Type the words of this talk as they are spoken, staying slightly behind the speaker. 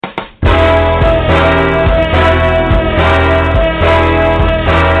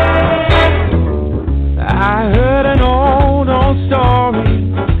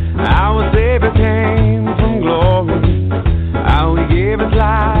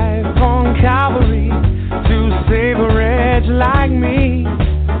like me.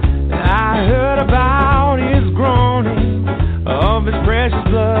 I heard about his groaning, of his precious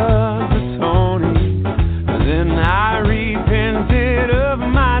blood atoning. Then I repented of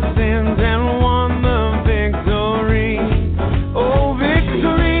my sins and won the victory. Oh,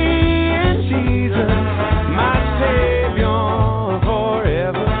 victory in Jesus, my Savior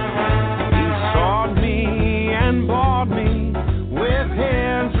forever. He sought me and bought me with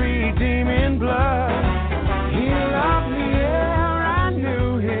his redeeming blood. He loved me ere I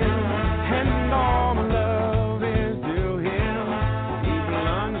knew him, and all my love is due him. He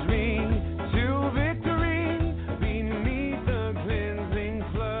plunged me to victory beneath the cleansing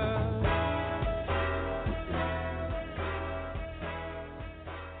flood.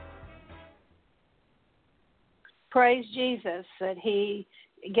 Praise Jesus that he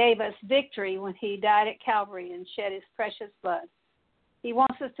gave us victory when he died at Calvary and shed his precious blood. He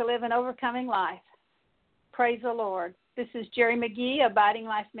wants us to live an overcoming life. Praise the Lord. This is Jerry McGee, Abiding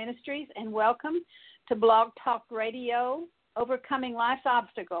Life Ministries, and welcome to Blog Talk Radio, Overcoming Life's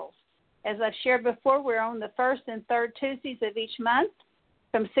Obstacles. As I've shared before, we're on the first and third Tuesdays of each month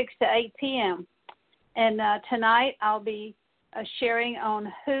from 6 to 8 p.m. And tonight I'll be sharing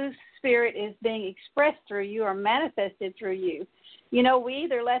on whose spirit is being expressed through you or manifested through you. You know, we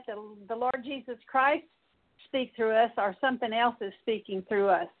either let the Lord Jesus Christ speak through us or something else is speaking through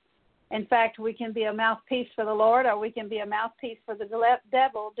us. In fact, we can be a mouthpiece for the Lord or we can be a mouthpiece for the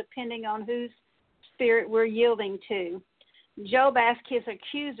devil, depending on whose spirit we're yielding to. Job asked his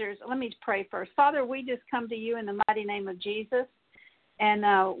accusers, let me pray first. Father, we just come to you in the mighty name of Jesus.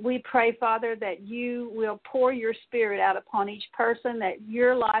 And we pray, Father, that you will pour your spirit out upon each person, that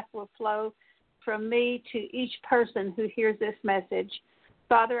your life will flow from me to each person who hears this message.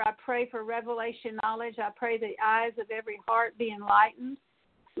 Father, I pray for revelation knowledge. I pray the eyes of every heart be enlightened.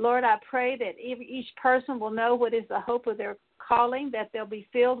 Lord, I pray that each person will know what is the hope of their calling, that they'll be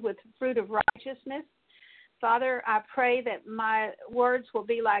filled with the fruit of righteousness. Father, I pray that my words will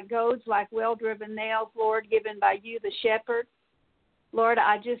be like goads, like well-driven nails, Lord, given by you, the shepherd. Lord,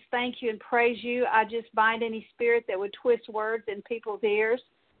 I just thank you and praise you. I just bind any spirit that would twist words in people's ears.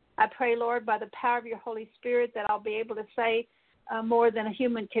 I pray, Lord, by the power of your Holy Spirit that I'll be able to say more than a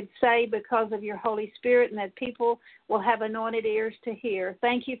human could say because of your Holy Spirit, and that people will have anointed ears to hear.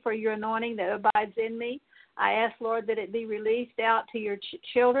 Thank you for your anointing that abides in me. I ask, Lord, that it be released out to your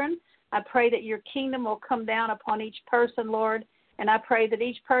children. I pray that your kingdom will come down upon each person, Lord, and I pray that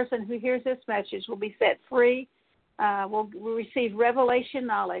each person who hears this message will be set free, will receive revelation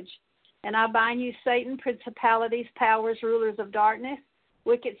knowledge. And I bind you, Satan, principalities, powers, rulers of darkness,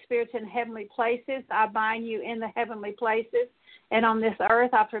 wicked spirits in heavenly places. I bind you in the heavenly places. And on this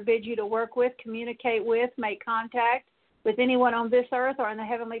earth, I forbid you to work with, communicate with, make contact with anyone on this earth or in the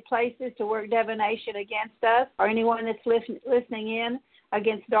heavenly places to work divination against us, or anyone that's listening in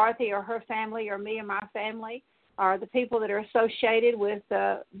against Dorothy or her family or me and my family, or the people that are associated with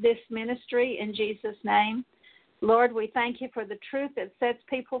this ministry, in Jesus' name. Lord, we thank you for the truth that sets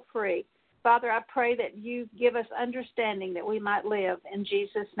people free. Father, I pray that you give us understanding that we might live, in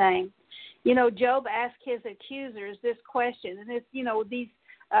Jesus' name. You know, Job asked his accusers this question, and this, you know, these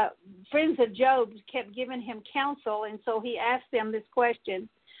friends of Job kept giving him counsel, and so he asked them this question: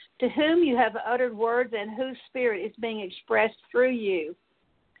 to whom you have uttered words and whose spirit is being expressed through you?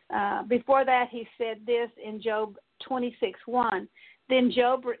 Before that, he said this in Job 26:1. Then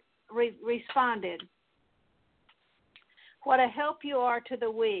Job responded, "What a help you are to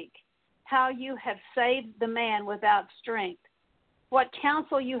the weak, how you have saved the man without strength. What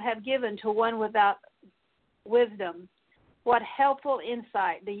counsel you have given to one without wisdom. What helpful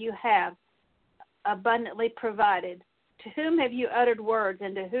insight do you have abundantly provided? To whom have you uttered words,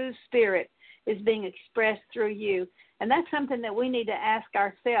 and to whose spirit is being expressed through you?" And that's something that we need to ask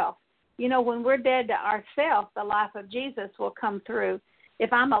ourselves. You know, when we're dead to ourselves, the life of Jesus will come through.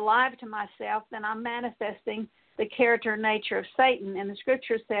 If I'm alive to myself, then I'm manifesting the character and nature of Satan. And the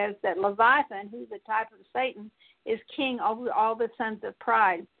scripture says that Leviathan, who's the type of Satan, is king over all the sons of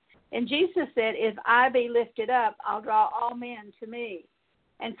pride. And Jesus said, if I be lifted up, I'll draw all men to me.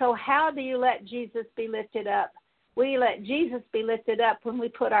 And so how do you let Jesus be lifted up? We let Jesus be lifted up when we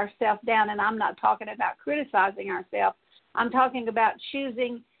put ourselves down. And I'm not talking about criticizing ourselves. I'm talking about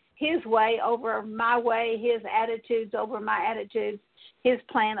choosing his way over my way, his attitudes over my attitudes, his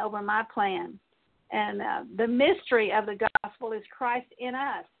plan over my plan. And the mystery of the gospel is Christ in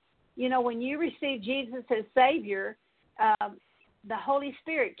us. You know, when you receive Jesus as Savior, the Holy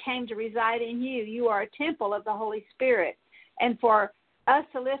Spirit came to reside in you. You are a temple of the Holy Spirit. And for us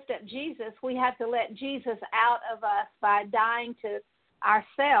to lift up Jesus, we have to let Jesus out of us by dying to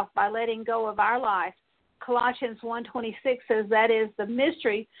ourselves, by letting go of our life. Colossians 1:26 says, that is the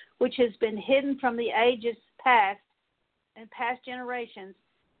mystery which has been hidden from the ages past and past generations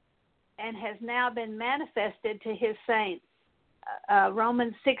and has now been manifested to his saints.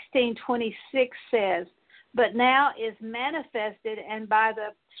 Romans 16:26 says, but now is manifested and by the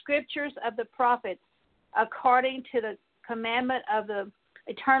scriptures of the prophets, according to the commandment of the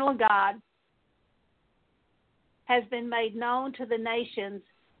eternal God, has been made known to the nations,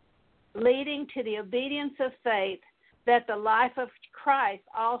 leading to the obedience of faith, that the life of Christ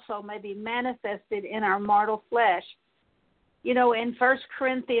also may be manifested in our mortal flesh. You know, in 1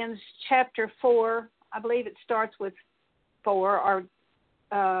 Corinthians chapter 4, I believe it starts with 4, or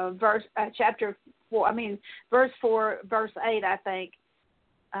verse 4, verse 8, I think,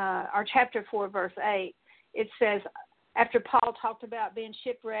 or chapter 4, verse 8, it says, after Paul talked about being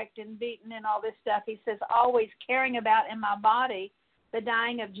shipwrecked and beaten and all this stuff, he says, always carrying about in my body the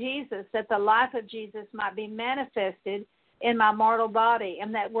dying of Jesus, that the life of Jesus might be manifested in my mortal body.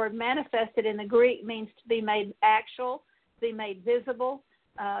 And that word manifested in the Greek means to be made actual, to be made visible,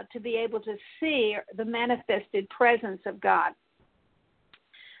 to be able to see the manifested presence of God.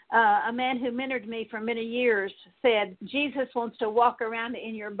 A man who mentored me for many years said, Jesus wants to walk around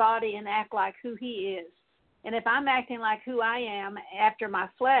in your body and act like who he is. And if I'm acting like who I am after my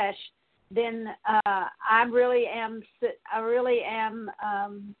flesh, then I really am,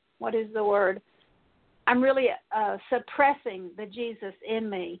 what is the word? I'm really suppressing the Jesus in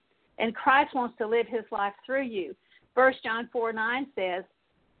me. And Christ wants to live his life through you. 1 John 4:9 says,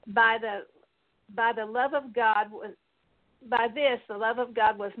 by the love of God, by this the love of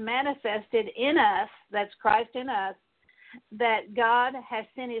God was manifested in us, that's Christ in us, that God has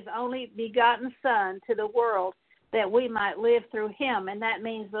sent his only begotten Son to the world that we might live through him, and that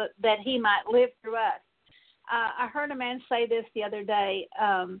means that he might live through us. I heard a man say this the other day.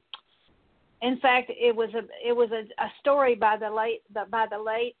 In fact, it was a story by the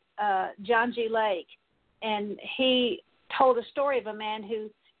late John G. Lake, and he told a story of a man who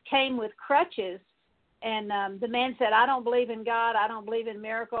came with crutches, and the man said, I don't believe in God, I don't believe in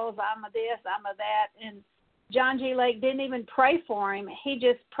miracles, I'm a this, I'm a that, and John G. Lake didn't even pray for him. He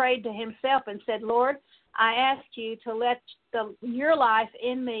just prayed to himself and said, Lord, I ask you to let your life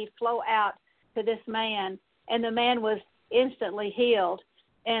in me flow out to this man. And the man was instantly healed.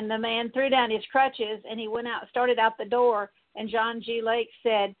 And the man threw down his crutches, and he went out, started out the door, and John G. Lake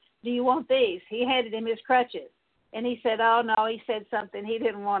said, do you want these? He handed him his crutches. And he said, oh, no, he said something. He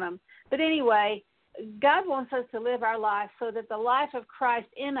didn't want them. But anyway, God wants us to live our life so that the life of Christ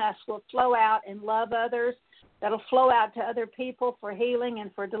in us will flow out and love others. That'll flow out to other people for healing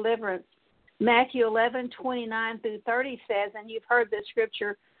and for deliverance. Matthew 11:29 through 30 says, and you've heard this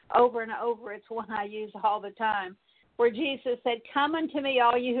scripture over and over, it's one I use all the time, where Jesus said, come unto me,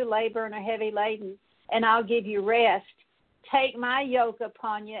 all you who labor and are heavy laden, and I'll give you rest. Take my yoke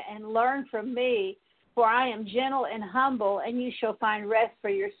upon you and learn from me, for I am gentle and humble, and you shall find rest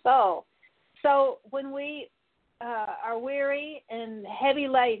for your soul. So when we are weary and heavy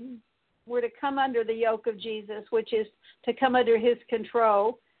laden, we're to come under the yoke of Jesus, which is to come under his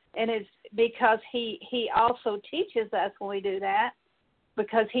control. And it's because he also teaches us when we do that,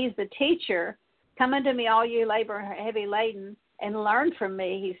 because he's the teacher. Come unto me, all you labor and are heavy laden, and learn from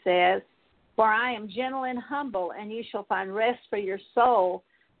me, he says, for I am gentle and humble, and you shall find rest for your soul.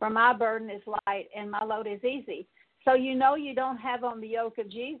 For my burden is light and my load is easy. So you know you don't have on the yoke of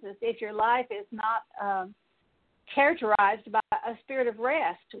Jesus if your life is not characterized by a spirit of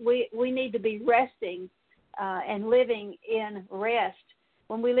rest. We need to be resting and living in rest.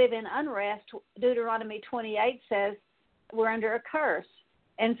 When we live in unrest, Deuteronomy 28 says we're under a curse.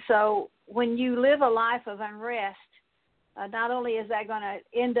 And so when you live a life of unrest, not only is that going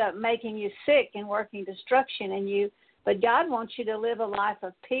to end up making you sick and working destruction in you, but God wants you to live a life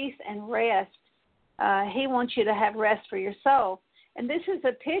of peace and rest. He wants you to have rest for your soul. And this is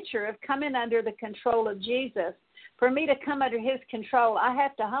a picture of coming under the control of Jesus. For me to come under his control, I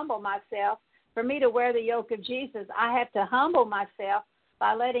have to humble myself. For me to wear the yoke of Jesus, I have to humble myself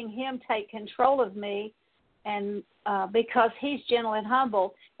by letting him take control of me, and because he's gentle and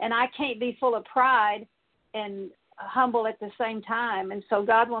humble, and I can't be full of pride and humble at the same time. And so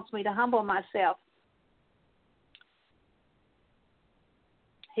God wants me to humble myself.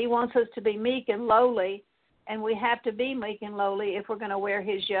 He wants us to be meek and lowly, and we have to be meek and lowly if we're going to wear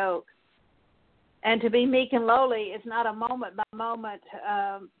his yoke. And to be meek and lowly is not a moment-by-moment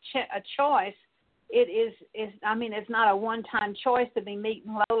a choice. It's not a one-time choice to be meek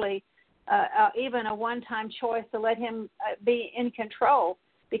and lowly, even a one-time choice to let him be in control,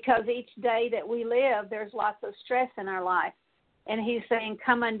 because each day that we live, there's lots of stress in our life. And he's saying,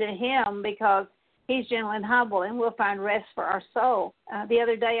 come unto him, because He's gentle and humble, and we'll find rest for our soul. The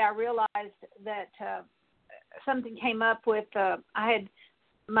other day I realized that something came up with,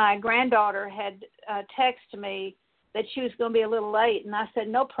 my granddaughter had texted me that she was going to be a little late, and I said,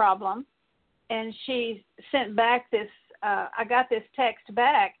 no problem. And she sent back this, I got this text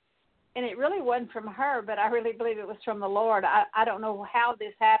back, and it really wasn't from her, but I really believe it was from the Lord. I don't know how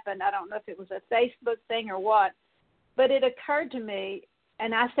this happened. I don't know if it was a Facebook thing or what, but it occurred to me,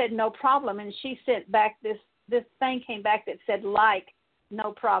 and I said, no problem. And she sent back this thing came back that said, like,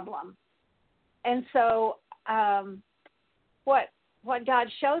 no problem. And so what God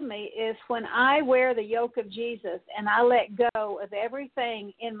showed me is when I wear the yoke of Jesus and I let go of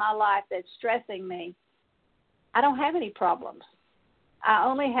everything in my life that's stressing me, I don't have any problems. I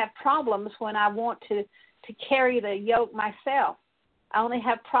only have problems when I want to carry the yoke myself. I only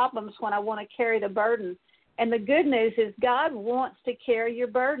have problems when I want to carry the burden. And the good news is God wants to carry your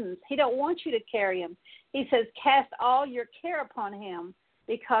burdens. He don't want you to carry them. He says, cast all your care upon him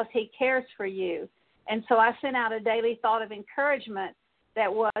because he cares for you. And so I sent out a daily thought of encouragement that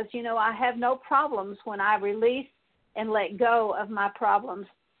was, I have no problems when I release and let go of my problems.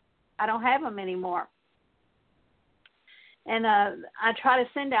 I don't have them anymore. And I try to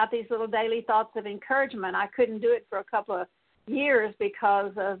send out these little daily thoughts of encouragement. I couldn't do it for a couple of years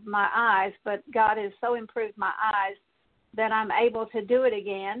because of my eyes, but God has so improved my eyes that I'm able to do it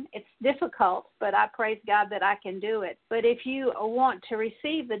again. It's difficult, but I praise God that I can do it. But if you want to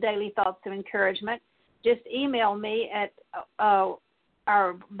receive the daily thoughts of encouragement, just email me at, or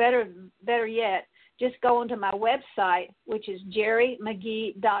better yet, just go onto my website, which is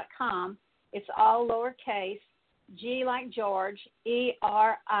jerrymcgee.com. It's all lowercase, G like George,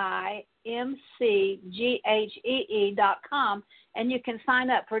 ERIMCGHEE.com, and you can sign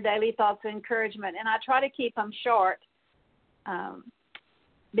up for Daily Thoughts of Encouragement. And I try to keep them short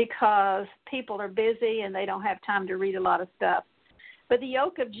because people are busy and they don't have time to read a lot of stuff. But the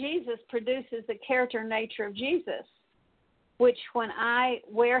yoke of Jesus produces the character and nature of Jesus, which when I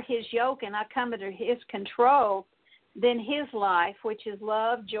wear his yoke and I come under his control, then his life, which is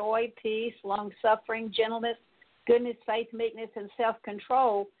love, joy, peace, long-suffering, gentleness, goodness, faith, meekness, and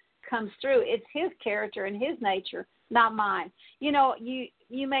self-control comes through. It's his character and his nature, not mine. You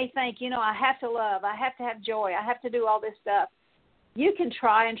may think, I have to love, I have to have joy, I have to do all this stuff. You can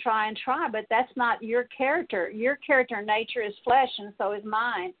try and try and try, but that's not your character. Your character and nature is flesh, and so is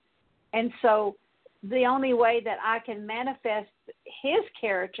mine. And so the only way that I can manifest his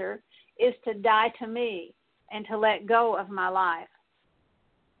character is to die to me and to let go of my life.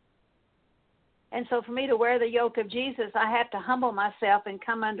 And so for me to wear the yoke of Jesus, I have to humble myself and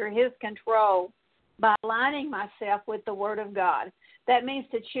come under his control by aligning myself with the Word of God. That means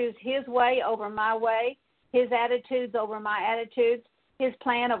to choose his way over my way, his attitudes over my attitudes, his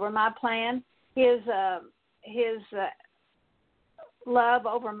plan over my plan, his love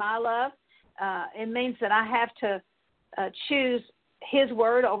over my love. It means that I have to choose his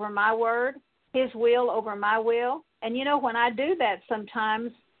word over my word, his will over my will. And, when I do that,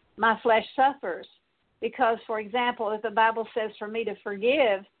 sometimes my flesh suffers because, for example, if the Bible says for me to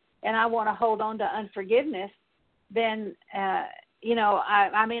forgive and I want to hold on to unforgiveness, then, I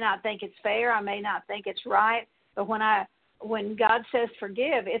may not think it's fair. I may not think it's right. But when God says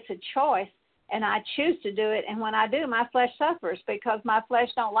forgive, it's a choice, and I choose to do it. And when I do, my flesh suffers because my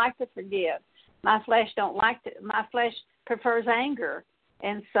flesh don't like to forgive. My flesh my flesh prefers anger.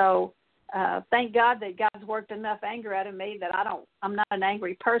 And so thank God that God's worked enough anger out of me that I'm not an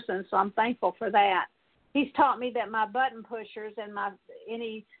angry person, so I'm thankful for that. He's taught me that my button pushers and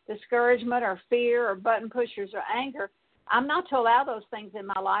any discouragement or fear or button pushers or anger, I'm not to allow those things in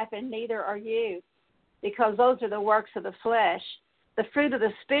my life, and neither are you, because those are the works of the flesh. The fruit of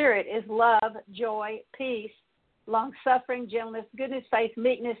the Spirit is love, joy, peace, long-suffering, gentleness, goodness, faith,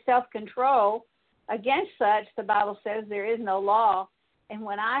 meekness, self-control. Against such, the Bible says, there is no law. And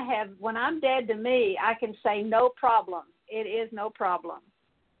when I'm dead to me, I can say no problem. It is no problem.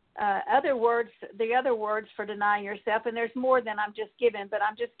 The other words for denying yourself, and there's more than I'm just giving, but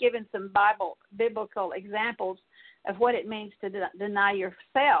I'm just giving some biblical examples of what it means to deny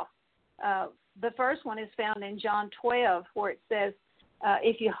yourself. The first one is found in John 12, where it says,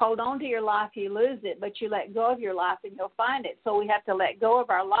 if you hold on to your life, you lose it, but you let go of your life and you'll find it. So we have to let go of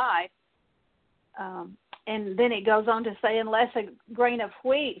our life. And then it goes on to say, unless a grain of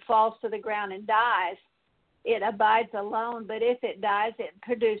wheat falls to the ground and dies, it abides alone, but if it dies, it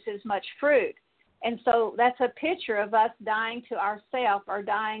produces much fruit. And so that's a picture of us dying to ourselves or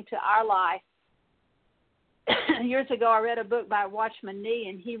dying to our life. Years ago, I read a book by Watchman Nee,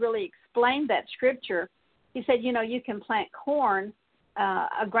 and he really explained that scripture. He said, you can plant corn,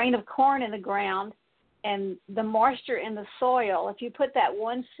 a grain of corn in the ground, and the moisture in the soil, if you put that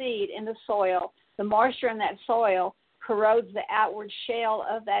one seed in the soil, the moisture in that soil corrodes the outward shell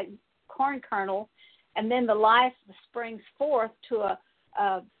of that corn kernel, and then the life springs forth to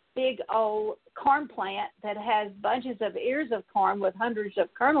a big old corn plant that has bunches of ears of corn with hundreds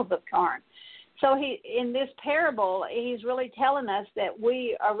of kernels of corn. So in this parable, he's really telling us that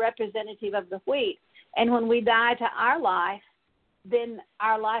we are representative of the wheat. And when we die to our life, then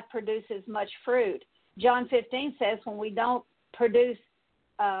our life produces much fruit. John 15 says when we don't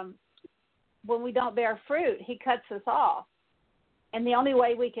bear fruit, he cuts us off. And the only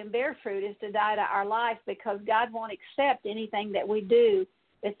way we can bear fruit is to die to our life, because God won't accept anything that we do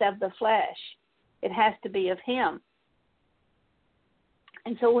that's of the flesh. It has to be of him.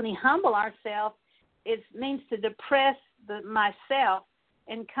 And so when we humble ourselves, it means to depress myself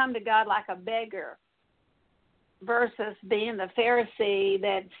and come to God like a beggar, versus being the Pharisee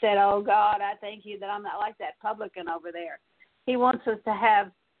that said, oh, God, I thank you that I'm not like that publican over there. He wants us to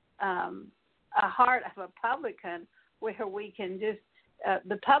have a heart of a publican, where we can just,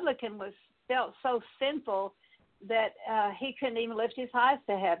 the publican felt so sinful that he couldn't even lift his eyes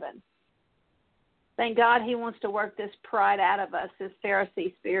to heaven. Thank God he wants to work this pride out of us, this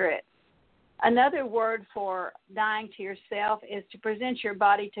Pharisee spirit. Another word for dying to yourself is to present your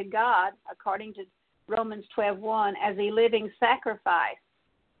body to God, according to Romans 12:1, as a living sacrifice.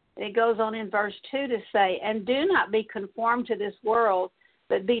 It goes on in verse 2 to say, and do not be conformed to this world,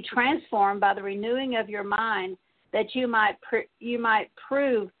 but be transformed by the renewing of your mind, that you might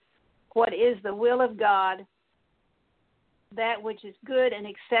prove what is the will of God, that which is good and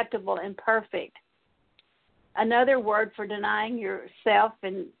acceptable and perfect. Another word for denying yourself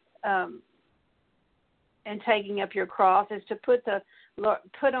and taking up your cross is to put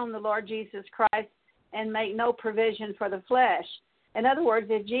on the Lord Jesus Christ and make no provision for the flesh. In other words,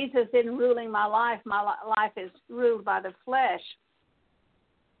 if Jesus isn't ruling my life is ruled by the flesh.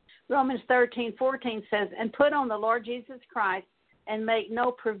 Romans 13:14 says, and put on the Lord Jesus Christ and make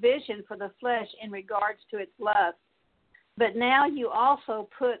no provision for the flesh in regards to its lust. But now you also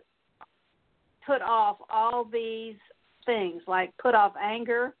put off all these things, like put off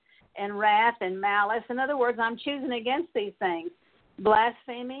anger and wrath and malice. In other words, I'm choosing against these things.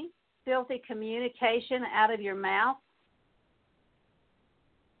 Blasphemy, filthy communication out of your mouth.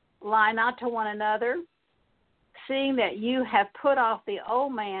 Lie not to one another, seeing that you have put off the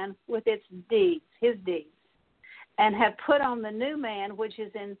old man with its deeds, his deeds, and have put on the new man, which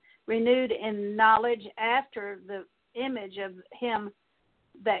is renewed in knowledge after the image of him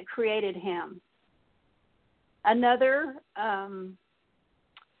that created him. Another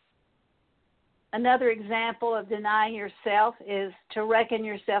example of denying yourself is to reckon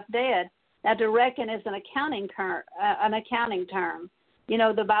yourself dead. Now, to reckon is an accounting term. You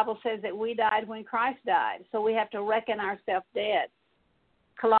know, the Bible says that we died when Christ died, so we have to reckon ourselves dead.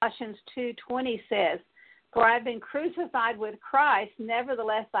 Colossians 2:20 says, for I've been crucified with Christ,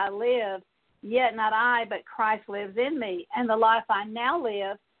 nevertheless I live, yet not I, but Christ lives in me. And the life I now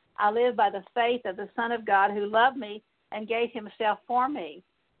live, I live by the faith of the Son of God who loved me and gave himself for me.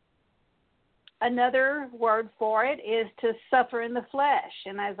 Another word for it is to suffer in the flesh.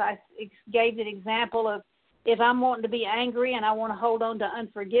 And as I gave an example of, if I'm wanting to be angry and I want to hold on to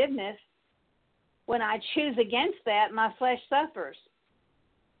unforgiveness, when I choose against that, my flesh suffers.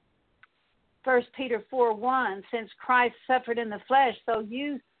 1 Peter 4:1, since Christ suffered in the flesh, so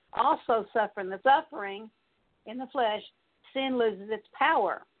you also suffer in the suffering in the flesh, sin loses its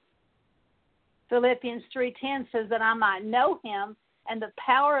power. Philippians 3:10 says that I might know him and the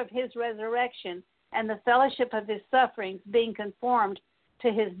power of his resurrection and the fellowship of his sufferings, being conformed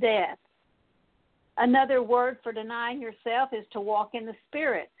to his death. Another word for denying yourself is to walk in the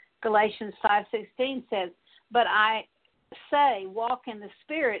Spirit. Galatians 5:16 says, but I say, walk in the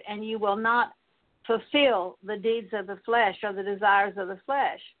Spirit, and you will not fulfill the deeds of the flesh or the desires of the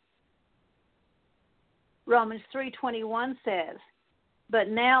flesh. Romans 3:21 says, but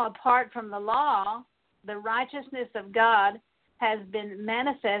now apart from the law, the righteousness of God has been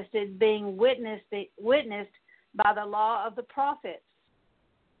manifested, being witnessed by the law of the prophets.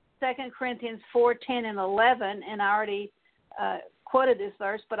 2 Corinthians 4:10 and 11, and I already quoted this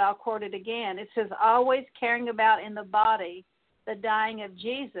verse, but I'll quote it again. It says, always carrying about in the body the dying of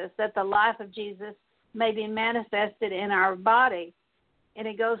Jesus, that the life of Jesus may be manifested in our body. And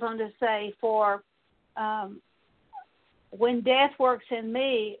it goes on to say, for when death works in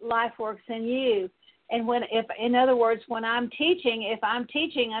me, life works in you. And in other words, when I'm teaching, if I'm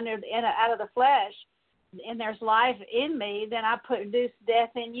teaching out of the flesh, and there's life in me, then I produce death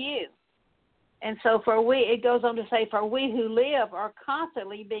in you. And so it goes on to say, for we who live are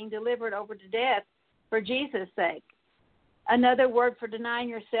constantly being delivered over to death for Jesus' sake. Another word for denying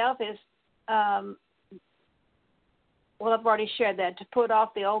yourself is, well, I've already shared that, to put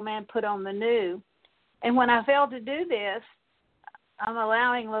off the old man, put on the new. And when I fail to do this, I'm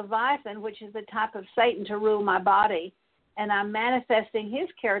allowing Leviathan, which is the type of Satan, to rule my body. And I'm manifesting his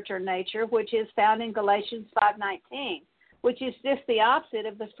character and nature, which is found in Galatians 5:19, which is just the opposite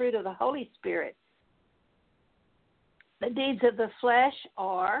of the fruit of the Holy Spirit. The deeds of the flesh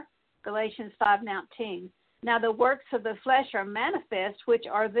are Galatians 5:19. Now the works of the flesh are manifest, which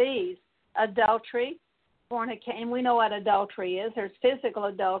are these: adultery, fornication. We know what adultery is. There's physical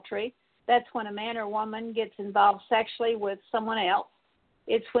adultery. That's when a man or woman gets involved sexually with someone else.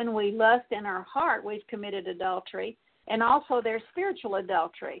 It's when we lust in our heart, we've committed adultery. And also there's spiritual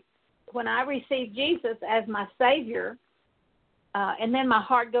adultery. When I receive Jesus as my Savior, and then my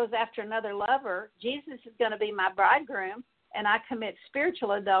heart goes after another lover, Jesus is going to be my bridegroom, and I commit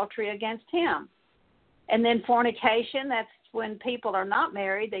spiritual adultery against him. And then fornication, that's when people are not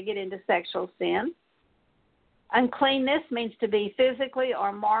married, they get into sexual sin. Uncleanness means to be physically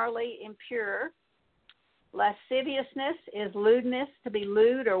or morally impure. Lasciviousness is lewdness, to be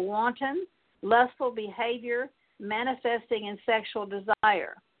lewd or wanton, lustful behavior manifesting in sexual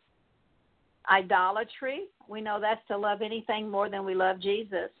desire. Idolatry, we know that's to love anything more than we love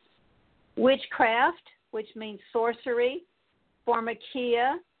Jesus. Witchcraft, which means sorcery.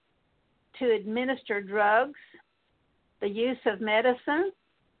 Pharmakia, to administer drugs. The use of medicine,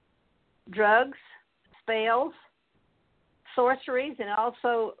 drugs, spells, sorceries, and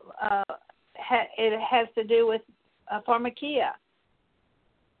also it has to do with pharmakia.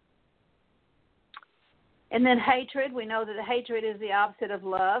 And then hatred, we know that hatred is the opposite of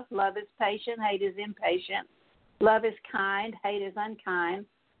love. Love is patient, hate is impatient. Love is kind, hate is unkind.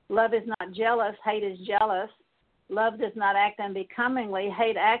 Love is not jealous, hate is jealous. Love does not act unbecomingly,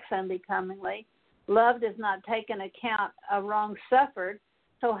 hate acts unbecomingly. Love does not take into account a wrong suffered,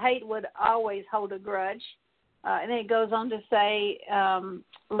 so hate would always hold a grudge. And then it goes on to say,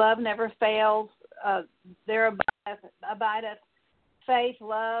 love never fails. There abideth faith,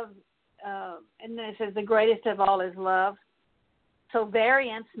 love, and then it says the greatest of all is love. So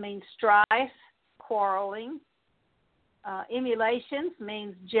variance means strife, quarreling. Emulations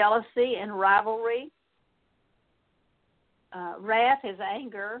means jealousy and rivalry. Wrath is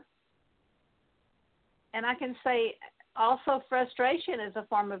anger. And I can say also frustration is a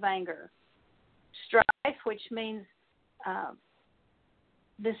form of anger. Strife, which means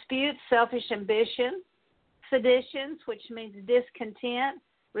dispute, selfish ambition. Seditions, which means discontent,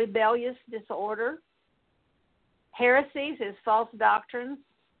 rebellious disorder. Heresies is false doctrines,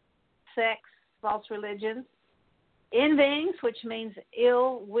 sects, false religions. Envyings, which means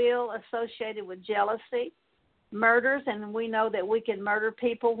ill will associated with jealousy. Murders, and we know that we can murder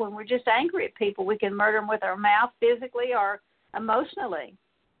people when we're just angry at people. We can murder them with our mouth physically or emotionally.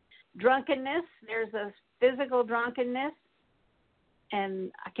 Drunkenness, there's a physical drunkenness, and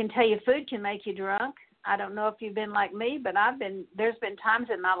I can tell you food can make you drunk. I don't know if you've been like me, but there's been times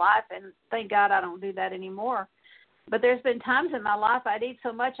in my life, and thank God I don't do that anymore, but there's been times in my life I'd eat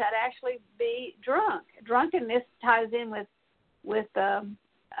so much I'd actually be drunk. Drunkenness ties in with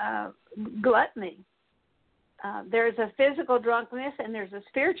gluttony. There's a physical drunkenness and there's a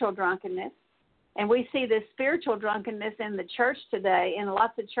spiritual drunkenness. And we see this spiritual drunkenness in the church today, in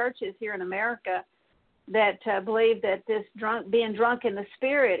lots of churches here in America that believe that this being drunk in the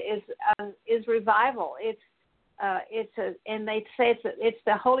spirit is revival. And they say it's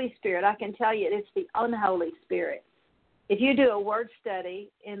the Holy Spirit. I can tell you it's the unholy spirit. If you do a word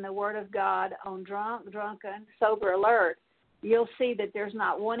study in the Word of God on drunk, drunken, sober, alert, you'll see that there's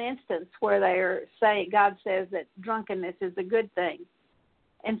not one instance where they're saying God says that drunkenness is a good thing.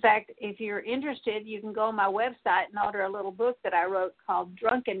 In fact, if you're interested, you can go on my website and order a little book that I wrote called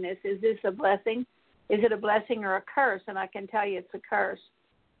Drunkenness. Is this a blessing? Is it a blessing or a curse? And I can tell you it's a curse.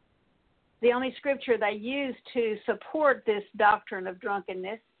 The only scripture they use to support this doctrine of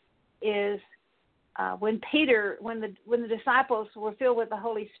drunkenness is when the disciples were filled with the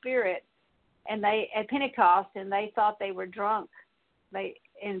Holy Spirit, and they at Pentecost, and they thought they were drunk.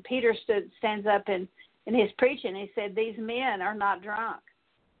 And Peter stands up in his preaching. He said, "These men are not drunk."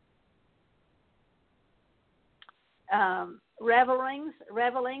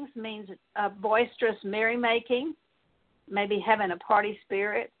 Revelings means boisterous merrymaking, maybe having a party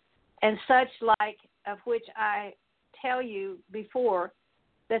spirit, and such like, of which I tell you before,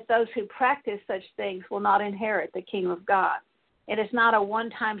 that those who practice such things will not inherit the kingdom of God. It is not a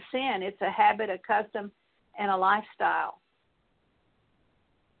one-time sin. It's a habit, a custom, and a lifestyle.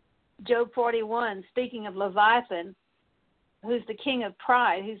 Job 41, speaking of Leviathan, who's the king of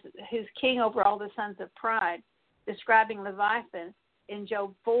pride, who's king over all the sons of pride, describing Leviathan in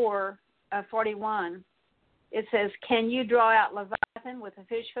Job 4:41. It says, "Can you draw out Leviathan with a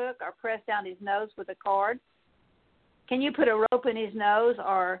fish hook, or press down his nose with a cord? Can you put a rope in his nose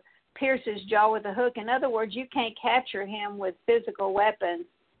or pierce his jaw with a hook?" In other words, you can't capture him with physical weapons.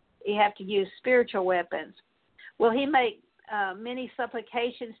 You have to use spiritual weapons. Will he make many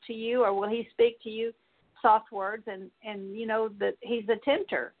supplications to you, or will he speak to you soft words? And you know that he's a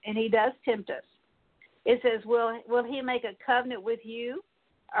tempter, and he does tempt us. It says, will he make a covenant with you,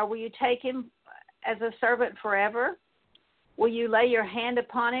 or will you take him as a servant forever? Will you lay your hand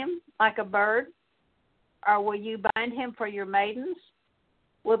upon him like a bird, or will you bind him for your maidens?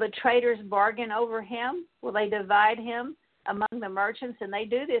 Will the traders bargain over him? Will they divide him among the merchants? And they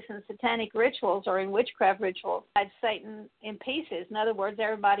do this in satanic rituals or in witchcraft rituals. Divide Satan in pieces. In other words,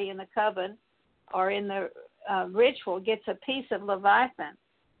 everybody in the coven or in the ritual gets a piece of Leviathan.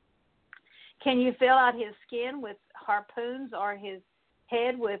 Can you fill out his skin with harpoons or his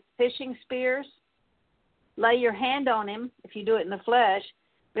head with fishing spears? Lay your hand on him if you do it in the flesh.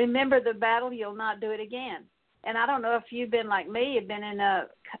 Remember the battle, you'll not do it again. And I don't know if you've been like me, you've been in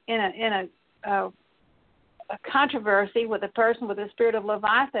a controversy with a person with the spirit of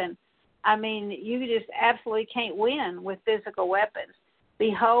Leviathan. I mean, you just absolutely can't win with physical weapons.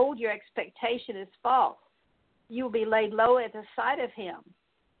 Behold, your expectation is false. You will be laid low at the sight of him.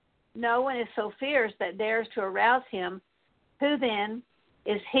 No one is so fierce that dares to arouse him. Who then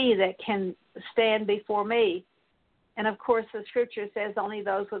is he that can stand before me? And of course, the scripture says only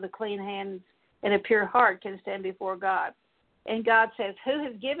those with a clean hands and a pure heart can stand before God. And God says, who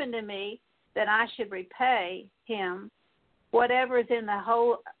has given to me that I should repay him? Whatever is in the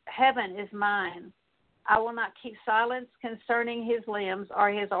whole heaven is mine. I will not keep silence concerning his limbs or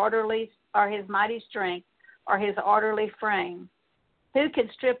his orderly or his mighty strength or his orderly frame. Who can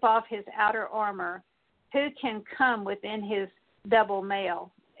strip off his outer armor? Who can come within his double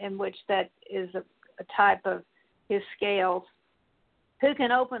mail, in which that is a type of his scales? Who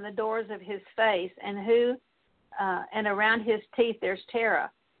can open the doors of his face, and and around his teeth there's terror.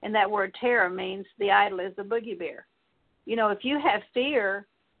 And that word terror means the idol is the boogie bear. You know, if you have fear,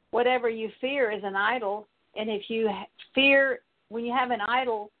 whatever you fear is an idol. And if you fear, when you have an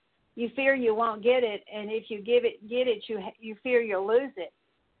idol, you fear you won't get it. And if you get it, you fear you'll lose it.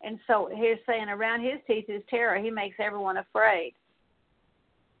 And so here's saying around his teeth is terror. He makes everyone afraid.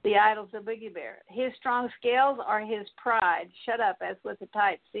 The idol's a boogie bear. His strong scales are his pride, shut up as with a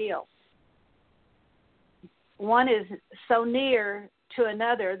tight seal. One is so near to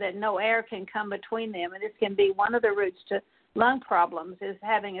another that no air can come between them. And this can be one of the roots to lung problems, is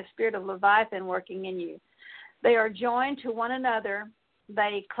having a spirit of Leviathan working in you. They are joined to one another.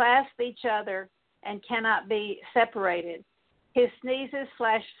 They clasp each other and cannot be separated. His sneezes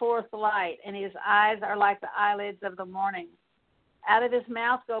flash forth light, and his eyes are like the eyelids of the morning. Out of his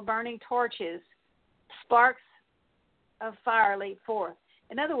mouth go burning torches. Sparks of fire leap forth.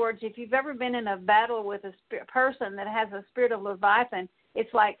 In other words, if you've ever been in a battle with a person that has a spirit of Leviathan,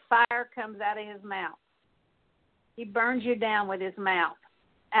 it's like fire comes out of his mouth. He burns you down with his mouth.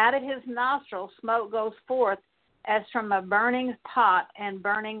 Out of his nostrils, smoke goes forth as from a burning pot and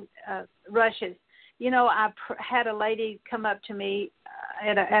burning rushes. You know, I had a lady come up to me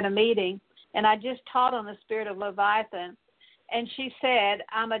at a meeting, and I just taught on the spirit of Leviathan. And she said,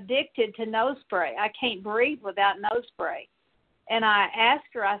 I'm addicted to nose spray. I can't breathe without nose spray. And I asked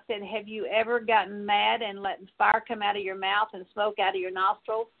her, I said, have you ever gotten mad and let fire come out of your mouth and smoke out of your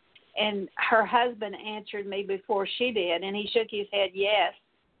nostrils? And her husband answered me before she did, and he shook his head yes.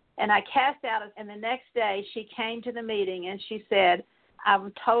 And I cast out, and the next day she came to the meeting, and she said,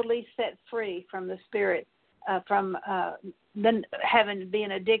 I'm totally set free from the spirit, from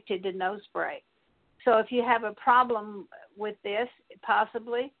being addicted to nose spray. So if you have a problem with this,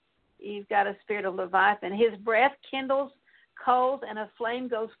 possibly, you've got a spirit of Leviathan. His breath kindles coals, and a flame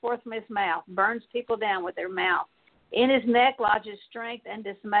goes forth from his mouth, burns people down with their mouth. In his neck lodges strength, and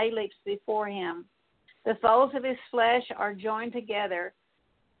dismay leaps before him. The folds of his flesh are joined together,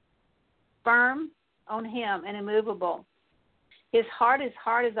 firm on him and immovable. His heart is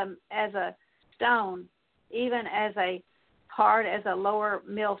hard as a stone, even as hard as a lower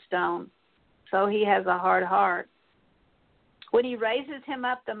millstone. So he has a hard heart. When he raises him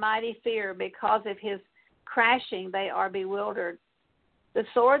up, the mighty fear, because of his crashing, they are bewildered. The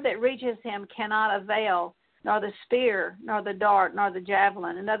sword that reaches him cannot avail, nor the spear, nor the dart, nor the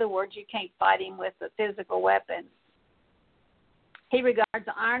javelin. In other words, you can't fight him with the physical weapons. He regards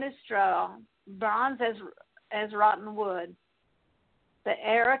iron as straw, bronze as rotten wood. The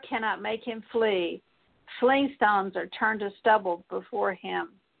arrow cannot make him flee. Sling stones are turned to stubble before him.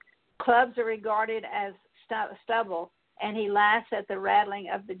 Clubs are regarded as stubble, and he laughs at the rattling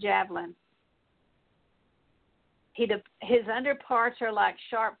of the javelin. His underparts are like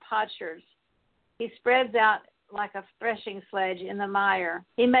sharp potsherds. He spreads out like a threshing sledge in the mire.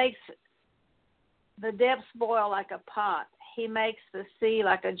 He makes the depths boil like a pot. He makes the sea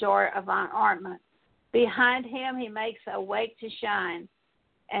like a jar of ointment. Behind him he makes a wake to shine,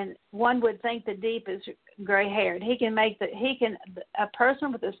 and one would think the deep is gray-haired. A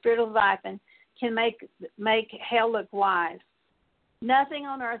person with the spirit of Leviathan can make hell look wise. Nothing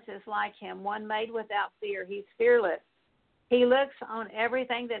on earth is like him, one made without fear. He's fearless. He looks on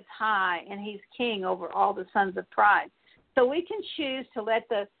everything that's high, and he's king over all the sons of pride. So we can choose to let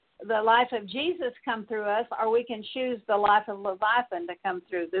the life of Jesus come through us, or we can choose the life of Leviathan to come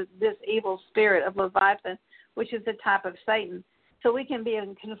through, this evil spirit of Leviathan, which is a type of Satan. So we can be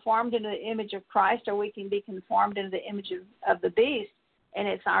conformed into the image of Christ, or we can be conformed into the image of the beast, and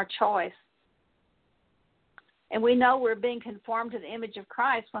it's our choice. And we know we're being conformed to the image of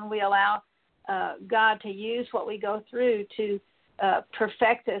Christ when we allow God to use what we go through to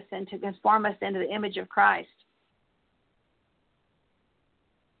perfect us and to conform us into the image of Christ.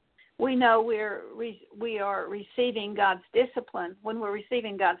 We know we are receiving God's discipline. When we're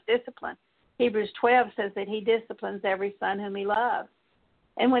receiving God's discipline, Hebrews 12 says that he disciplines every son whom he loves.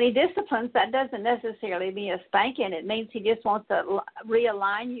 And when he disciplines, that doesn't necessarily mean a spanking. It means he just wants to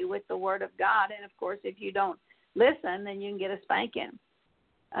realign you with the Word of God. And, of course, if you don't listen, then you can get a spanking.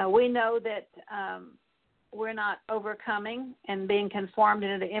 We know that we're not overcoming and being conformed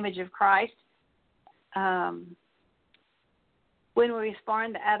into the image of Christ when we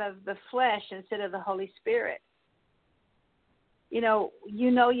respond out of the flesh instead of the Holy Spirit. You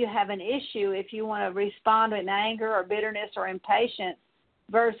know you have an issue if you want to respond in anger or bitterness or impatience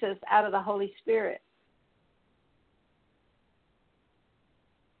versus out of the Holy Spirit.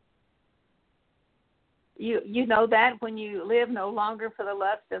 You know that when you live no longer for the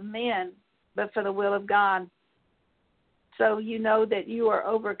lust of men, but for the will of God. So you know that you are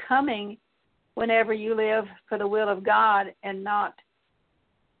overcoming whenever you live for the will of God and not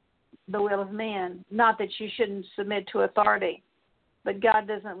the will of men. Not that you shouldn't submit to authority, but God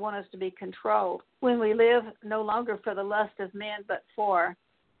doesn't want us to be controlled. When we live no longer for the lust of men, but for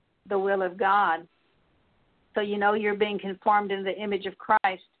the will of God. So you know you're being conformed into the image of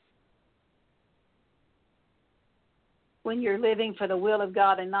Christ when you're living for the will of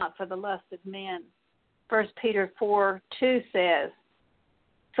God and not for the lust of men. 1 Peter 4:2 says,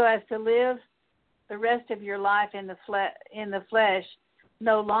 so as to live the rest of your life in the flesh,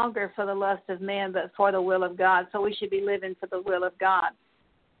 no longer for the lust of men, but for the will of God. So we should be living for the will of God.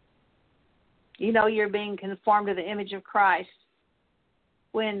 You know you're being conformed to the image of Christ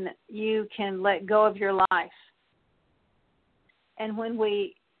when you can let go of your life. And when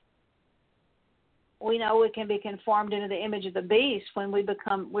we know we can be conformed into the image of the beast when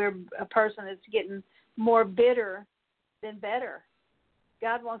we're a person that's getting more bitter than better.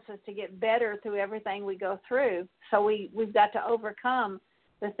 God wants us to get better through everything we go through. So we've got to overcome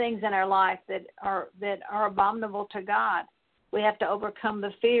the things in our life that are abominable to God. We have to overcome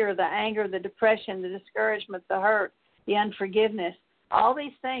the fear, the anger, the depression, the discouragement, the hurt, the unforgiveness. All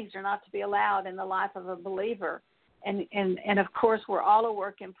these things are not to be allowed in the life of a believer. And of course, we're all a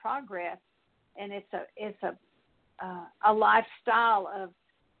work in progress. And it's a lifestyle of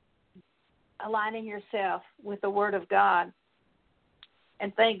aligning yourself with the Word of God.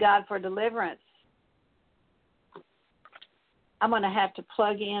 And thank God for deliverance. I'm going to have to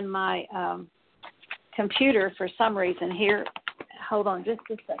plug in my computer for some reason here. Hold on just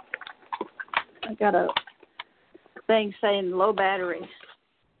a second. I got a thing saying low battery.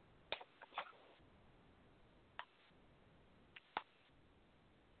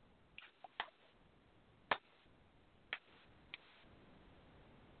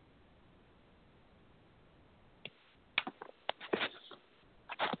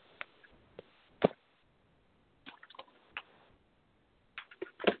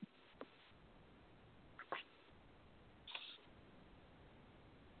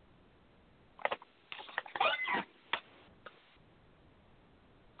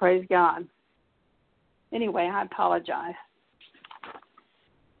 Praise God. Anyway, I apologize.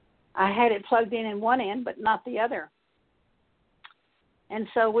 I had it plugged in one end, but not the other. And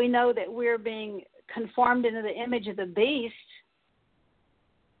so we know that we're being conformed into the image of the beast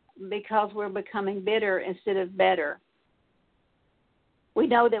because we're becoming bitter instead of better. We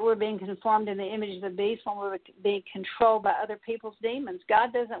know that we're being conformed in the image of the beast when we're being controlled by other people's demons.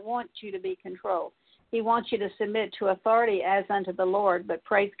 God doesn't want you to be controlled. He wants you to submit to authority as unto the Lord, but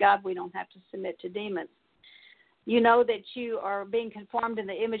praise God, we don't have to submit to demons. You know that you are being conformed in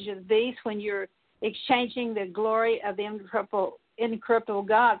the image of the beast when you're exchanging the glory of the incorruptible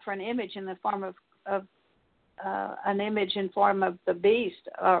God for an image in the form of an image in form of the beast.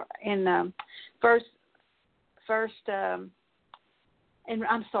 Or in in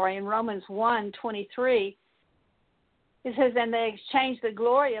Romans 1:23, it says, "And they exchanged the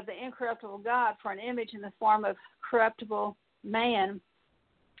glory of the incorruptible God for an image in the form of corruptible man,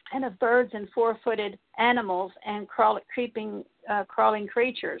 and of birds and four-footed animals and crawling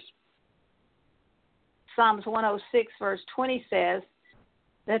creatures." Psalms 106 verse 20 says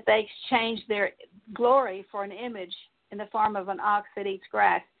that they exchanged their glory for an image in the form of an ox that eats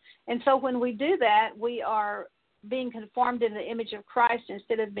grass. And so when we do that, we are being conformed in the image of Christ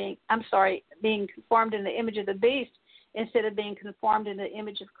instead of being conformed in the image of the beast instead of being conformed in the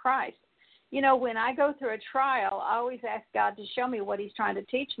image of Christ. You know, when I go through a trial, I always ask God to show me what he's trying to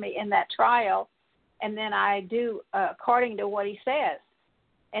teach me in that trial, and then I do according to what he says.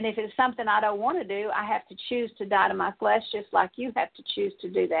 And if it's something I don't want to do, I have to choose to die to my flesh, just like you have to choose to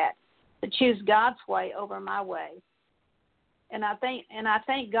do that, to choose God's way over my way. And I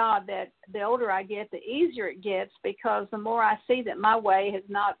thank God that the older I get, the easier it gets, because the more I see that my way has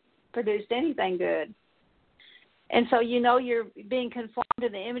not produced anything good. And so, you know, you're being conformed to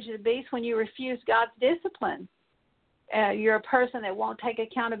the image of the beast when you refuse God's discipline. You're a person that won't take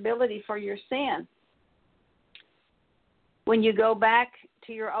accountability for your sin. When you go back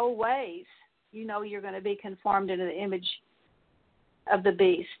to your old ways, you know you're going to be conformed into the image of the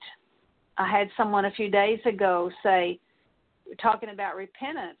beast. I had someone a few days ago say, talking about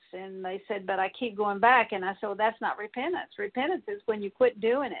repentance, and they said, but I keep going back. And I said, well, that's not repentance. Repentance is when you quit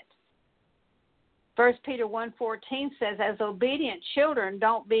doing it. 1 Peter 1:14 says, as obedient children,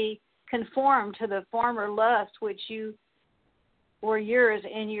 don't be conformed to the former lust which you were yours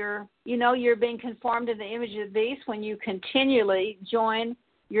in your, you know, you're being conformed to the image of the beast when you continually join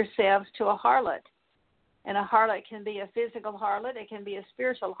yourselves to a harlot. And a harlot can be a physical harlot. It can be a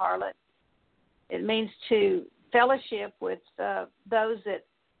spiritual harlot. It means to fellowship with those that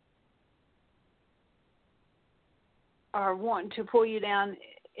are wanting to pull you down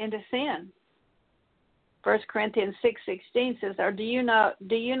into sin. 1 Corinthians 6:16 says, or do you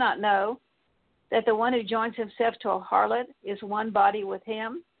not know that the one who joins himself to a harlot is one body with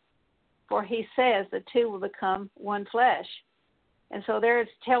him? For he says the two will become one flesh. And so there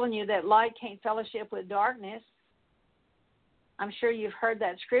it's telling you that light can't fellowship with darkness. I'm sure you've heard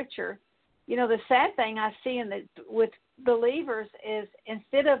that scripture. You know, the sad thing I see with believers is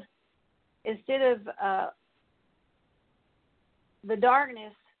instead of the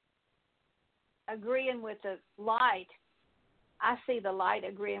darkness agreeing with the light, I see the light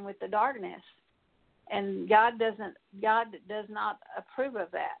agreeing with the darkness. And God does not approve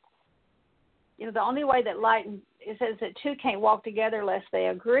of that. You know, the only way that it says that two can't walk together unless they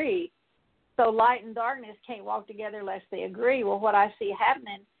agree. So light and darkness can't walk together unless they agree. Well, what I see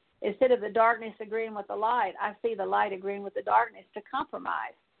happening, instead of the darkness agreeing with the light, I see the light agreeing with the darkness to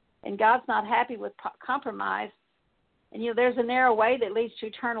compromise. And God's not happy with compromise. And, you know, there's a narrow way that leads to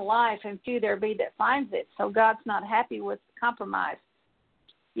eternal life, and few there be that finds it. So God's not happy with compromise.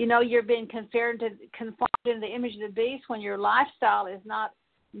 You know, you're being conformed in the image of the beast when your lifestyle is not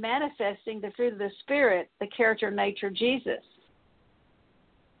manifesting the fruit of the Spirit, the character and nature of Jesus.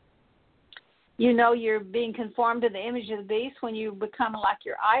 You know, you're being conformed to the image of the beast when you become like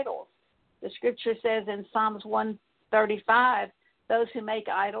your idols. The scripture says in Psalms 135, those who make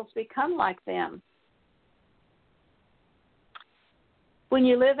idols become like them. When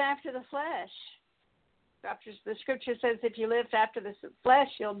you live after the flesh, the scripture says if you live after the flesh,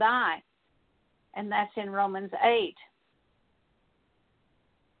 you'll die. And that's in Romans 8.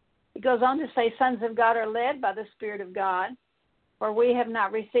 It goes on to say, sons of God are led by the Spirit of God, for we have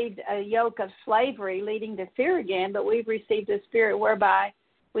not received a yoke of slavery leading to fear again, but we've received a spirit whereby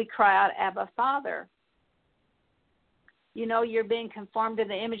we cry out, Abba, Father. You know, you're being conformed to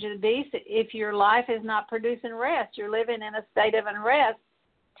the image of the beast. If your life is not producing rest, you're living in a state of unrest,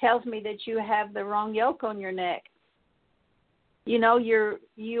 tells me that you have the wrong yoke on your neck. You know,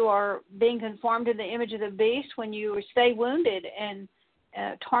 you are being conformed to the image of the beast when you stay wounded and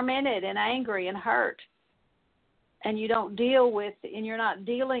tormented and angry and hurt. And you don't you're not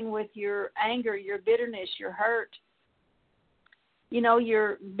dealing with your anger, your bitterness, your hurt. You know,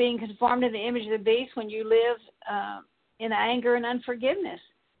 you're being conformed to the image of the beast when you live in anger and unforgiveness.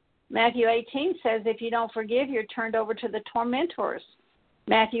 Matthew 18 says if you don't forgive, you're turned over to the tormentors.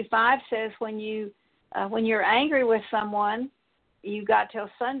 Matthew 5 says when you're angry with someone, you got till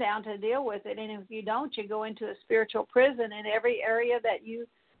sundown to deal with it, and if you don't, you go into a spiritual prison in every area that you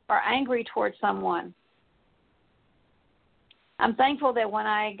are angry towards someone. I'm thankful that when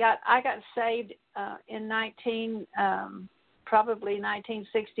I got saved in probably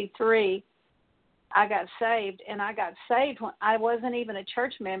 1963. I got saved, and I got saved when I wasn't even a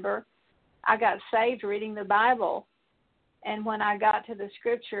church member. I got saved reading the Bible, and when I got to the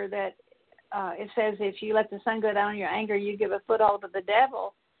scripture that it says, if you let the sun go down on your anger, you give a foothold to the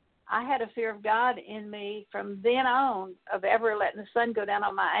devil, I had a fear of God in me from then on of ever letting the sun go down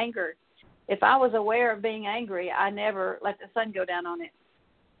on my anger. If I was aware of being angry, I never let the sun go down on it.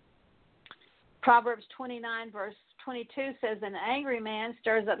 Proverbs 29, verse 22 says, an angry man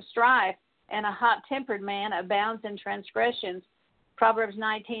stirs up strife, and a hot-tempered man abounds in transgressions. Proverbs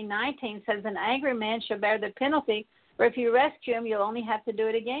 19:19 says, an angry man shall bear the penalty, for if you rescue him, you'll only have to do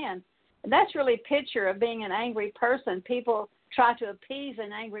it again. And that's really a picture of being an angry person. People try to appease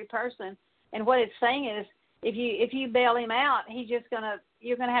an angry person, and what it's saying is, if you bail him out, you're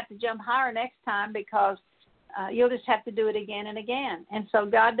gonna have to jump higher next time, because you'll just have to do it again and again. And so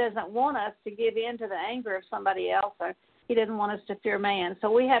God doesn't want us to give in to the anger of somebody else, or He doesn't want us to fear man.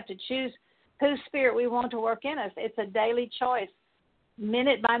 So we have to choose whose spirit we want to work in us. It's a daily choice.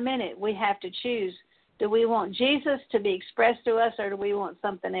 Minute by minute, we have to choose. Do we want Jesus to be expressed to us, or do we want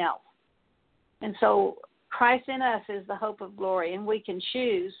something else? And so Christ in us is the hope of glory, and we can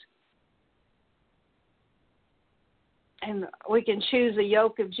choose. And we can choose the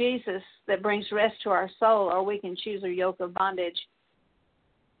yoke of Jesus that brings rest to our soul, or we can choose a yoke of bondage.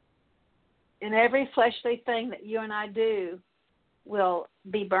 And every fleshly thing that you and I do will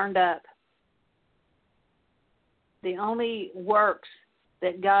be burned up. The only works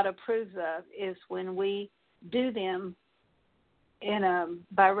that God approves of is when we do them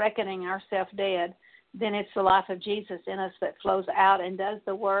by reckoning ourselves dead. Then it's the life of Jesus in us that flows out and does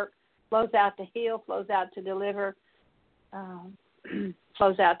the work, flows out to heal, flows out to deliver,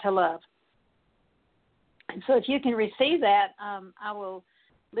 flows out to love. And so if you can receive that, I will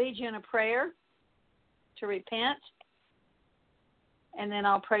lead you in a prayer to repent, and then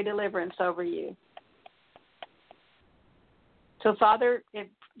I'll pray deliverance over you. So, Father,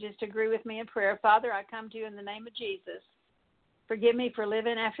 just agree with me in prayer. Father, I come to you in the name of Jesus. Forgive me for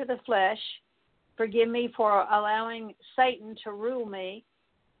living after the flesh. Forgive me for allowing Satan to rule me.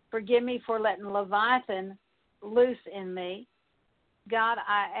 Forgive me for letting Leviathan loose in me. God,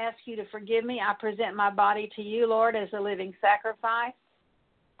 I ask you to forgive me. I present my body to you, Lord, as a living sacrifice.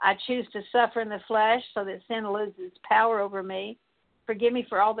 I choose to suffer in the flesh so that sin loses power over me. Forgive me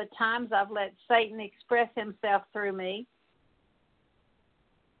for all the times I've let Satan express himself through me.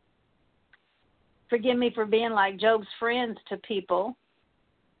 Forgive me for being like Job's friends to people.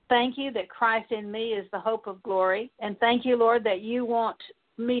 Thank you that Christ in me is the hope of glory. And thank you, Lord, that you want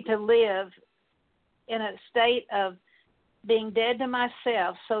me to live in a state of being dead to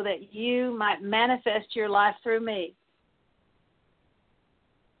myself so that you might manifest your life through me.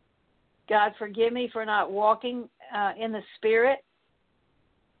 God, forgive me for not walking in the Spirit.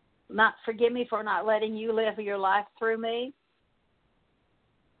 Forgive me for not letting you live your life through me.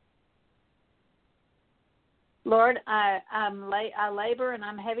 Lord, I labor and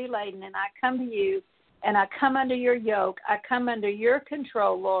I'm heavy laden, and I come to you, and I come under your yoke. I come under your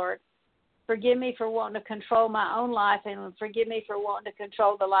control, Lord. Forgive me for wanting to control my own life, and forgive me for wanting to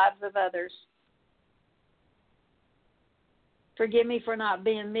control the lives of others. Forgive me for not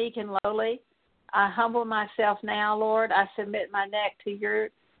being meek and lowly. I humble myself now, Lord. I submit my neck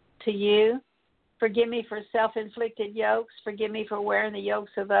to you. Forgive me for self-inflicted yokes. Forgive me for wearing the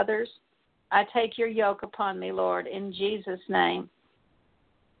yokes of others. I take your yoke upon me, Lord, in Jesus' name.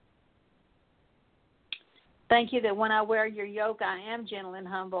 Thank you that when I wear your yoke, I am gentle and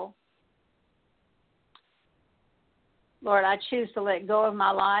humble. Lord, I choose to let go of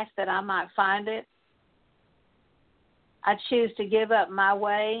my life that I might find it. I choose to give up my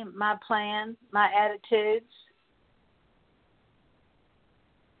way, my plan, my attitudes,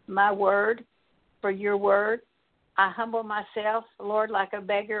 my word for your word. I humble myself, Lord, like a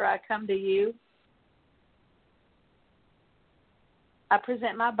beggar. I come to you. I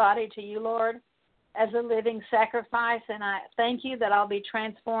present my body to you, Lord, as a living sacrifice, and I thank you that I'll be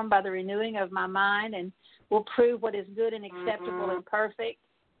transformed by the renewing of my mind and will prove what is good and acceptable and perfect.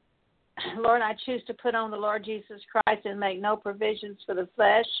 Lord, I choose to put on the Lord Jesus Christ and make no provisions for the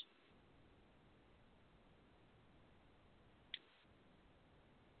flesh.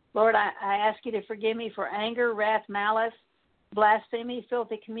 Lord, I ask you to forgive me for anger, wrath, malice, blasphemy,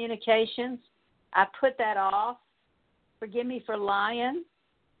 filthy communications. I put that off. Forgive me for lying.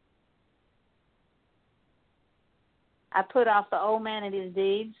 I put off the old man and his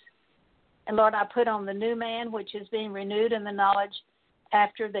deeds. And Lord, I put on the new man, which is being renewed in the knowledge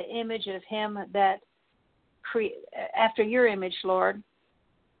after the image of him that after your image, Lord.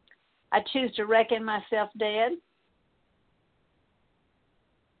 I choose to reckon myself dead.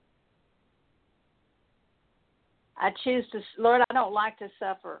 Lord, I don't like to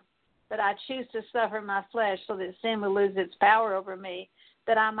suffer, but I choose to suffer my flesh so that sin will lose its power over me,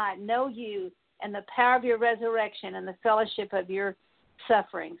 that I might know you and the power of your resurrection and the fellowship of your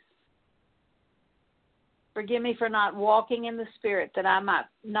sufferings. Forgive me for not walking in the Spirit, that I might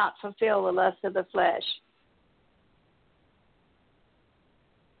not fulfill the lust of the flesh.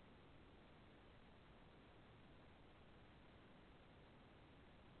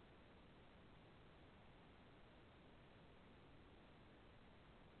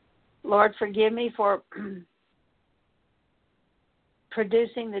 Lord, forgive me for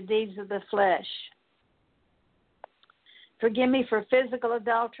producing the deeds of the flesh. Forgive me for physical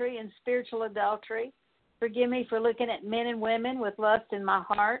adultery and spiritual adultery. Forgive me for looking at men and women with lust in my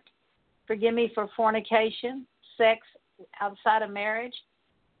heart. Forgive me for fornication, sex outside of marriage.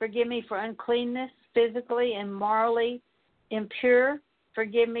 Forgive me for uncleanness, physically and morally impure.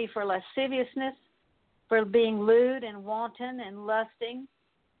 Forgive me for lasciviousness, for being lewd and wanton and lusting.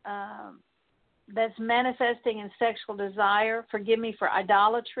 That's manifesting in sexual desire. Forgive me for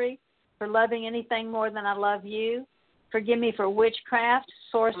idolatry, for loving anything more than I love you. Forgive me for witchcraft,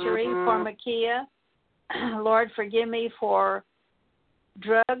 sorcery, pharmakia. Lord, forgive me for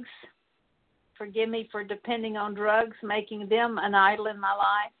drugs. Forgive me for depending on drugs, making them an idol in my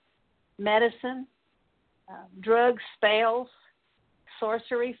life. Medicine, drugs, spells,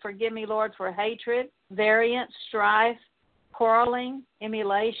 sorcery. Forgive me, Lord, for hatred, variance, strife, quarreling,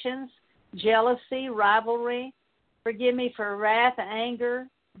 emulations, jealousy, rivalry. Forgive me for wrath, anger,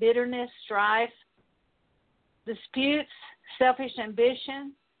 bitterness, strife, disputes, selfish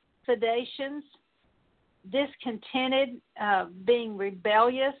ambition, sedations, discontented, being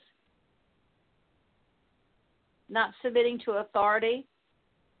rebellious, not submitting to authority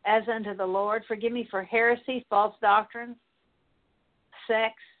as unto the Lord. Forgive me for heresy, false doctrines,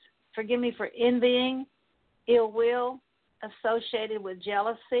 sex. Forgive me for envying, ill will associated with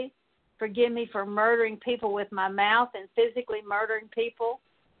jealousy. Forgive me for murdering people with my mouth and physically murdering people.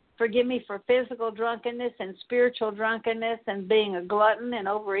 Forgive me for physical drunkenness and spiritual drunkenness and being a glutton and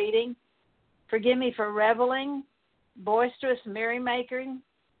overeating. Forgive me for reveling, boisterous merrymaking.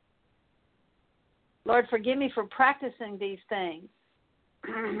 Lord, forgive me for practicing these things.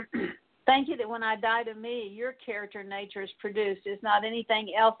 Thank you that when I die to me, your character nature is produced. It's not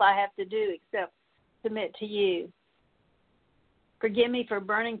anything else I have to do except submit to you. Forgive me for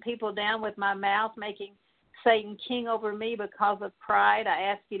burning people down with my mouth, making Satan king over me because of pride. I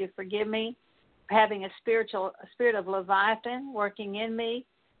ask you to forgive me for having a spirit of Leviathan working in me.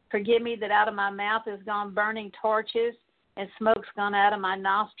 Forgive me that out of my mouth has gone burning torches and smoke's gone out of my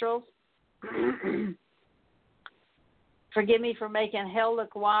nostrils. Forgive me for making hell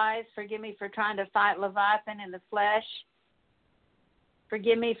look wise. Forgive me for trying to fight Leviathan in the flesh.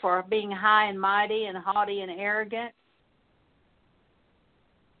 Forgive me for being high and mighty and haughty and arrogant.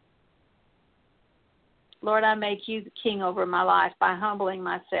 Lord, I make you the king over my life by humbling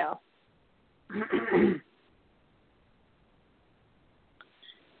myself.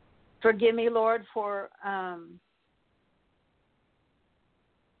 Forgive me, Lord, for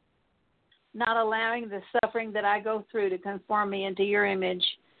not allowing the suffering that I go through to conform me into your image.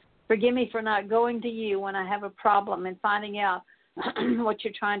 Forgive me for not going to you when I have a problem and finding out what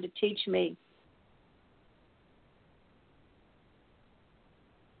you're trying to teach me.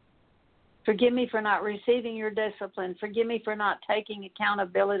 Forgive me for not receiving your discipline. Forgive me for not taking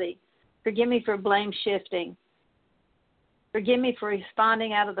accountability. Forgive me for blame shifting. Forgive me for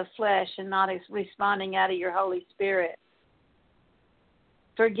responding out of the flesh and not responding out of your Holy Spirit.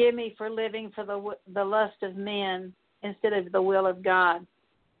 Forgive me for living for the lust of men instead of the will of God.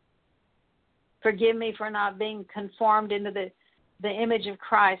 Forgive me for not being conformed into the image of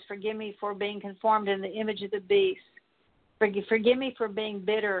Christ. Forgive me for being conformed in the image of the beast. Forgive me for being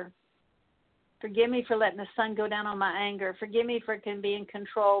bitter. Forgive me for letting the sun go down on my anger. Forgive me for being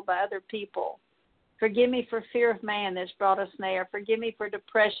controlled by other people. Forgive me for fear of man that's brought us snare. Forgive me for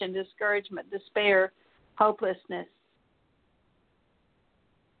depression, discouragement, despair, hopelessness.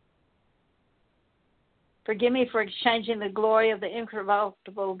 Forgive me for exchanging the glory of the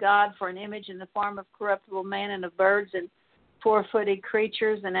incorruptible God for an image in the form of corruptible man and of birds and four-footed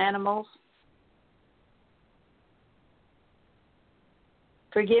creatures and animals.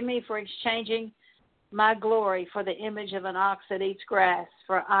 Forgive me for exchanging my glory for the image of an ox that eats grass,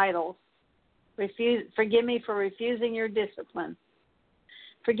 for idols. Forgive me for refusing your discipline.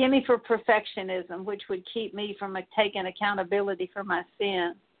 Forgive me for perfectionism, which would keep me from taking accountability for my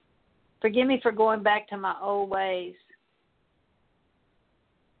sin. Forgive me for going back to my old ways.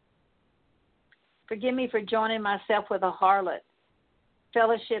 Forgive me for joining myself with a harlot,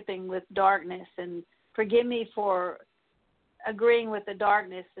 fellowshipping with darkness, and forgive me for agreeing with the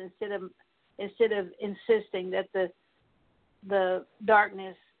darkness instead of insisting that the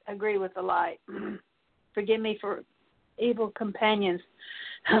darkness agree with the light. Forgive me for evil companions.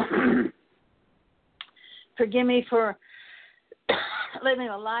 Forgive me for living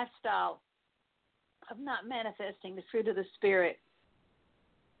a lifestyle of not manifesting the fruit of the Spirit.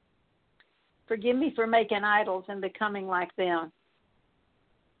 Forgive me for making idols and becoming like them.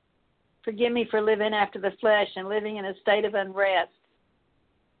 Forgive me for living after the flesh and living in a state of unrest.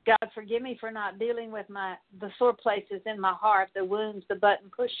 God, forgive me for not dealing with the sore places in my heart, the wounds, the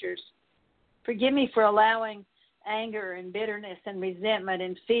button pushers. Forgive me for allowing anger and bitterness and resentment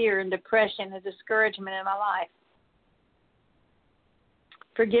and fear and depression and discouragement in my life.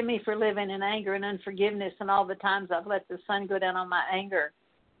 Forgive me for living in anger and unforgiveness and all the times I've let the sun go down on my anger.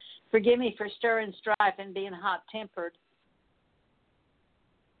 Forgive me for stirring strife and being hot-tempered.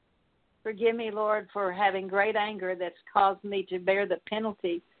 Forgive me, Lord, for having great anger that's caused me to bear the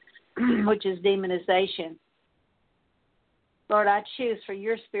penalty, which is demonization. Lord, I choose for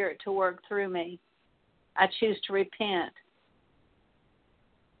your Spirit to work through me. I choose to repent.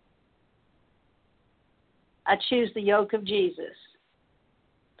 I choose the yoke of Jesus.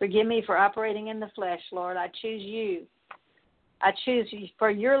 Forgive me for operating in the flesh, Lord. I choose you. I choose you for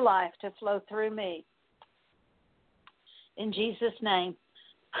your life to flow through me. In Jesus' name.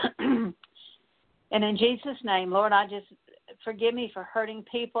 And in Jesus' name, Lord, I just forgive me for hurting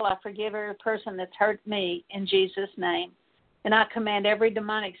people. I forgive every person that's hurt me in Jesus' name. And I command every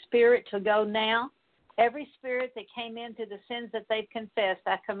demonic spirit to go now. Every spirit that came into the sins that they've confessed,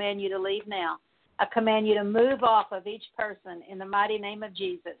 I command you to leave now. I command you to move off of each person in the mighty name of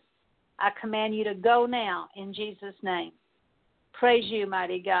Jesus. I command you to go now in Jesus' name. Praise you,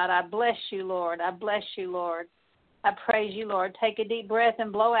 mighty God. I bless you, Lord. I bless you, Lord. I praise you, Lord. Take a deep breath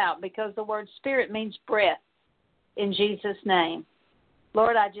and blow out, because the word spirit means breath, in Jesus' name.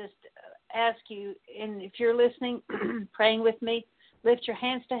 Lord, I just ask you, and if you're listening, praying with me, lift your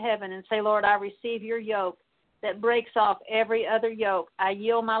hands to heaven and say, Lord, I receive your yoke that breaks off every other yoke. I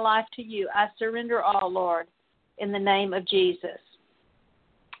yield my life to you. I surrender all, Lord, in the name of Jesus.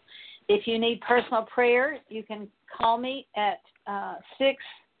 If you need personal prayer, you can call me at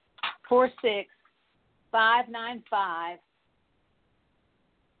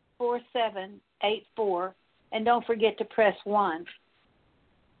 646-595-4784, and don't forget to press 1.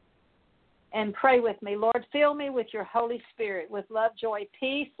 And pray with me. Lord, fill me with your Holy Spirit, with love, joy,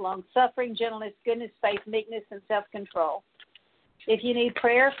 peace, long-suffering, gentleness, goodness, faith, meekness, and self-control. If you need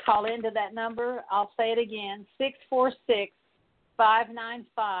prayer, call into that number. I'll say it again,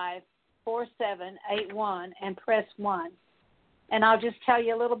 646-595-4781, and press 1. And I'll just tell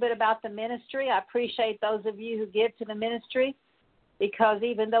you a little bit about the ministry. I appreciate those of you who give to the ministry, because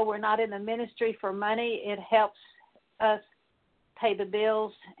even though we're not in the ministry for money, it helps us pay the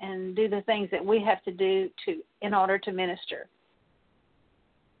bills and do the things that we have to do in order to minister.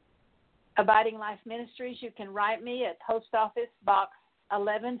 Abiding Life Ministries, you can write me at Post Office Box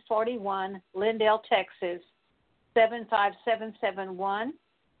 1141, Lindale, Texas, 75771.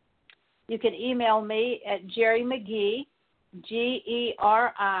 You can email me at Jerry McGee, GERIMCGHEE,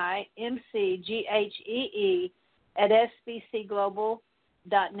 at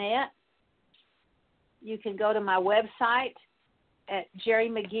sbcglobal.net. You can go to my website at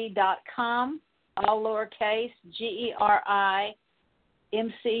jerrymcgee.com, all lowercase,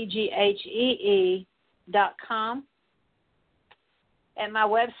 GERIMCGHEE.com. At my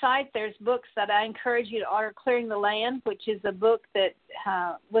website, there's books that I encourage you to order. Clearing the Land, which is a book that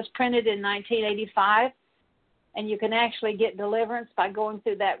was printed in 1985, and you can actually get deliverance by going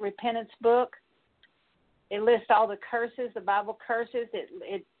through that repentance book. It lists all the curses, the Bible curses.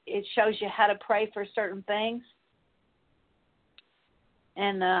 It shows you how to pray for certain things.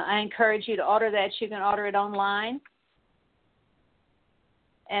 And I encourage you to order that. You can order it online.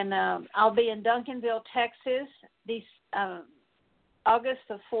 And I'll be in Duncanville, Texas, August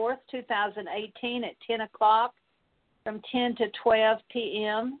the 4th, 2018 at 10 o'clock from 10 to 12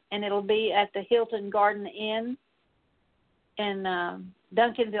 p.m. And it'll be at the Hilton Garden Inn in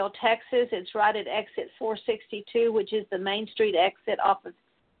Duncanville, Texas. It's right at exit 462, which is the Main Street exit off of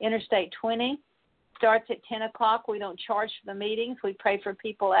Interstate 20. Starts at 10 o'clock. We don't charge for the meetings. We pray for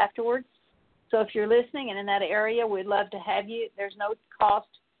people afterwards. So if you're listening and in that area, we'd love to have you. There's no cost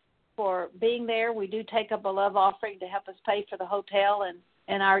for being there. We do take up a love offering to help us pay for the hotel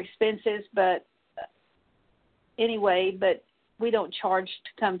and our expenses. But anyway, we don't charge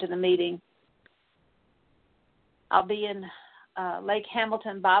to come to the meeting. I'll be in Lake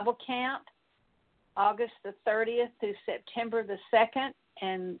Hamilton Bible Camp, August the 30th through September the 2nd,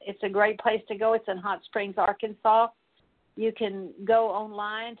 and it's a great place to go. It's in Hot Springs, Arkansas. You can go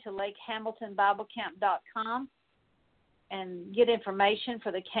online to lakehamiltonbiblecamp.com and get information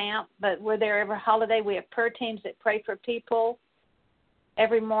for the camp, but we're there every holiday. We have prayer teams that pray for people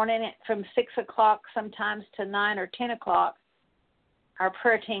every morning from 6 o'clock sometimes to 9 or 10 o'clock. Our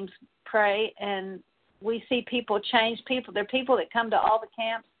prayer teams pray, and we see people change. There are people that come to all the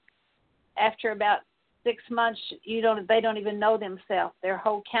camps. After about 6 months, they don't even know themselves. Their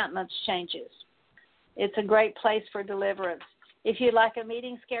whole countenance changes. It's a great place for deliverance. If you'd like a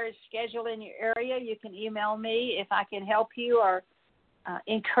meeting schedule in your area, you can email me. If I can help you or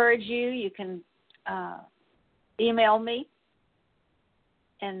encourage you, you can email me.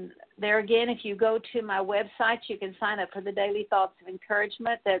 And there again, if you go to my website, you can sign up for the daily thoughts of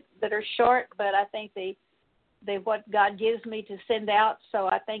encouragement that are short, but I think they what God gives me to send out, so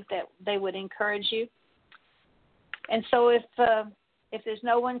I think that they would encourage you. And so if there's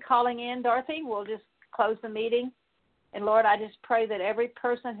no one calling in, Dorothy, we'll just close the meeting. And Lord, I just pray that every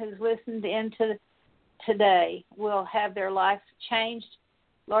person who's listened in today will have their life changed,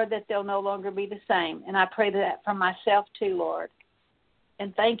 Lord, that they'll no longer be the same. And I pray that for myself too, Lord.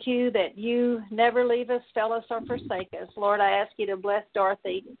 And thank you that you never leave us, fail us, or forsake us. Lord, I ask you to bless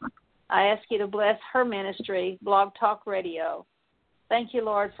Dorothy. I ask you to bless her ministry, Blog Talk Radio. Thank you,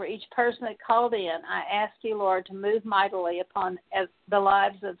 Lord, for each person that called in. I ask you, Lord, to move mightily upon the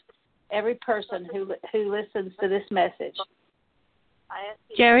lives of every person who listens to this message.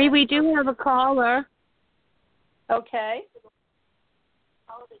 Jerry, we do have a caller. Okay.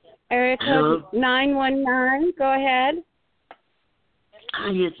 Area code 919. Go ahead.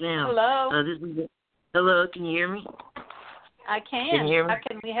 Yes, ma'am. Hello. Hello, can you hear me? I can. Can you hear me? How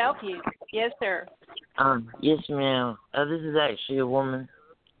can we help you? Yes, sir. Yes, ma'am. This is actually a woman.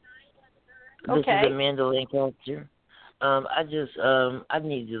 Okay. This is Amanda Lancaster. I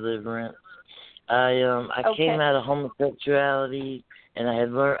need deliverance. I came out of homosexuality, and I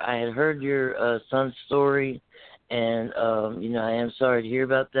had heard your son's story, and I am sorry to hear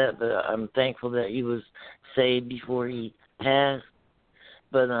about that, but I'm thankful that he was saved before he passed.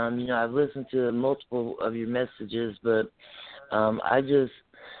 But I've listened to multiple of your messages, but God's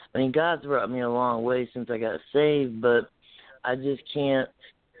brought me a long way since I got saved, but I just can't.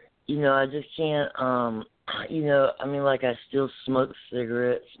 I still smoke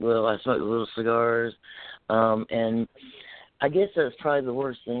cigarettes. Well, I smoke little cigars. And I guess that's probably the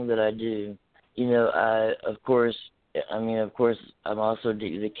worst thing that I do. Of course, I'm also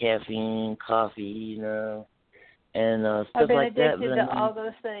addicted to caffeine, coffee, and stuff like that. I've been addicted to all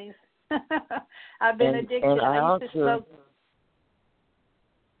those things. I've been addicted. I used to smoke.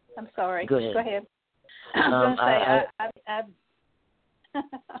 I'm sorry. Go ahead. I was going to say,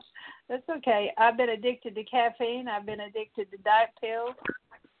 that's okay. I've been addicted to caffeine. I've been addicted to diet pills.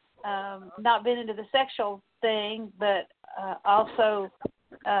 Not been into the sexual thing, but also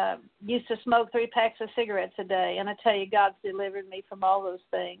used to smoke 3 packs of cigarettes a day. And I tell you, God's delivered me from all those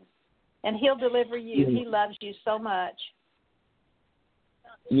things. And He'll deliver you. He loves you so much.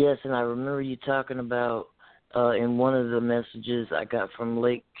 Yes, and I remember you talking about in one of the messages I got from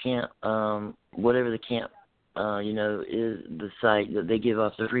Lake Camp, whatever the camp is the site that they give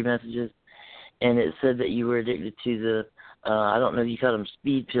off the free messages, and it said that you were addicted to the, I don't know if you call them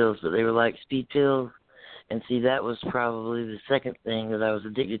speed pills, but they were like speed pills. And see, that was probably the second thing that I was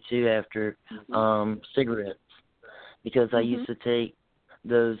addicted to after cigarettes, because I used to take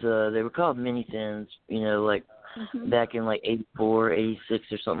those, they were called mini thins, back in like 84,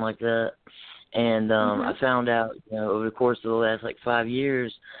 86 or something like that. And I found out, over the course of the last 5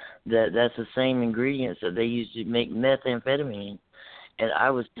 years, that's the same ingredients that they used to make methamphetamine. And I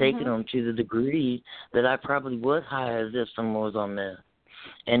was taking them to the degree that I probably was high as if someone was on meth.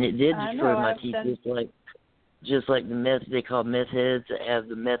 And it did destroy my teeth, just like the meth, they call meth heads that have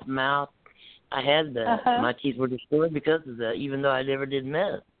the meth mouth. I had that. My teeth were destroyed because of that, even though I never did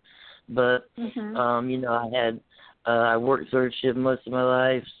meth. But, I worked third shift most of my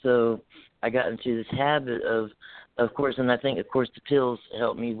life, so I got into this habit of course, and I think, of course, the pills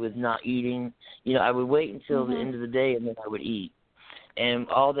helped me with not eating. I would wait until the end of the day, and then I would eat. And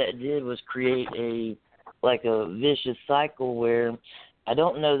all that did was create a vicious cycle where I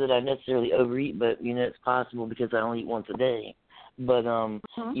don't know that I necessarily overeat, but, it's possible because I only eat once a day. But, I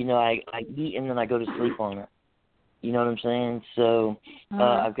eat and then I go to sleep on it. You know what I'm saying? So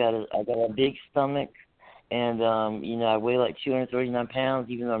I've got a big stomach, and, I weigh 239 pounds,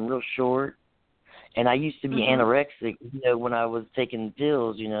 even though I'm real short. And I used to be anorexic, when I was taking the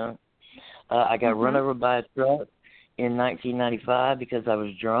pills, I got run over by a truck in 1995 because I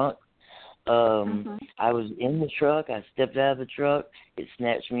was drunk. I was in the truck. I stepped out of the truck. It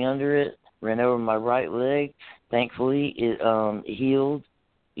snatched me under it, ran over my right leg. Thankfully, it healed,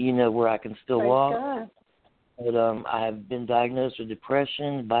 where I can still walk. God. But I have been diagnosed with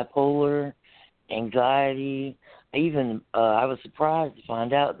depression, bipolar, anxiety. Even I was surprised to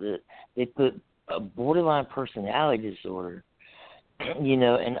find out that they put a borderline personality disorder.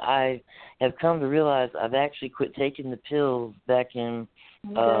 And I have come to realize I've actually quit taking the pills back in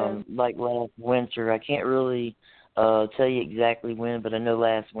like last winter. I can't really tell you exactly when, but I know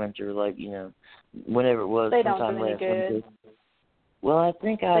last winter, whenever it was, they sometime don't do any last good. winter. Well, I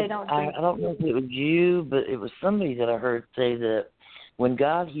think I don't know if it was you, but it was somebody that I heard say that when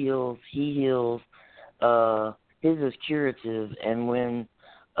God heals, He heals. His is curative, and when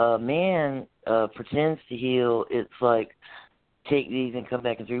man pretends to heal, it's like take these and come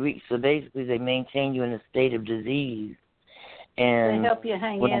back in 3 weeks. So basically, they maintain you in a state of disease. And they help you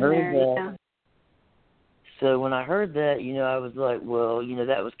hang when in I heard there. that, so when I heard that, I was like, well,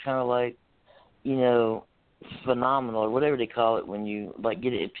 that was kind of like, phenomenal or whatever they call it when you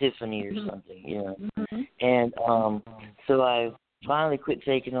get an epiphany or something, And so I finally quit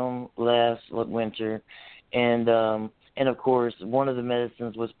taking them last winter, and of course one of the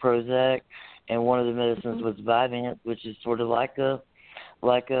medicines was Prozac, and one of the medicines was Vyvanse, which is sort of like a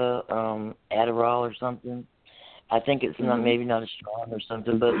Adderall or something. I think it's maybe not as strong or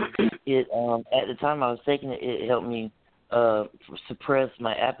something, but it at the time I was taking it, it helped me suppress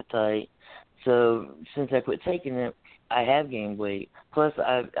my appetite. So since I quit taking it, I have gained weight. Plus,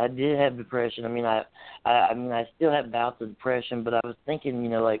 I did have depression. I still have bouts of depression, but I was thinking,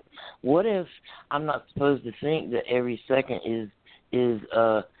 what if I'm not supposed to think that every second is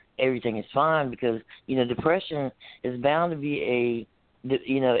everything is fine? Because depression is bound to be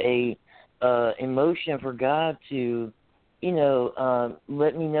a emotion for God to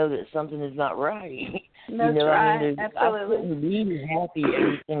let me know that something is not right. That's right. Absolutely. I couldn't be happy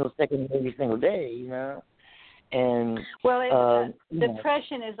every single second of every single day, And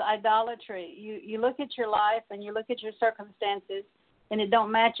depression is idolatry. You look at your life and you look at your circumstances, and it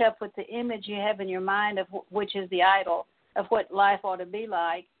don't match up with the image you have in your mind of which is the idol of what life ought to be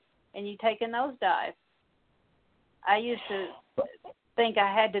like, and you take a nosedive. I used to think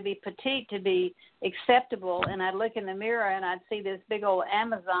I had to be petite to be acceptable, and I'd look in the mirror and I'd see this big old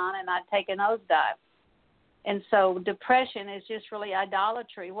Amazon, and I'd take a nosedive. And so depression is just really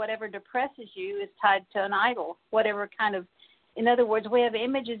idolatry. Whatever depresses you is tied to an idol. Whatever kind of, in other words, we have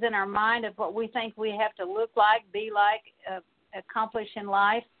images in our mind of what we think we have to look like, be like, accomplish in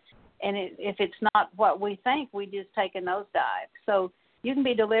life. And if it's not what we think, we just take a nosedive. So you can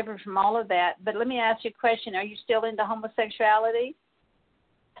be delivered from all of that. But let me ask you a question. Are you still into homosexuality?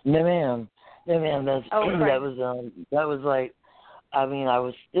 No, ma'am. No, ma'am. That was like, I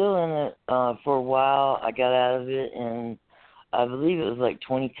was still in it for a while. I got out of it, and I believe it was like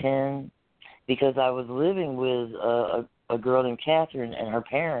 2010, because I was living with a girl named Catherine and her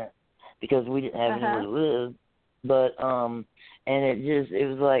parents, because we didn't have anywhere to live. But and it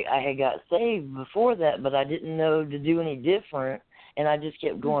was like I had got saved before that, but I didn't know to do any different, and I just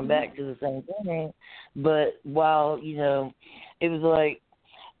kept going back to the same thing. But while it was like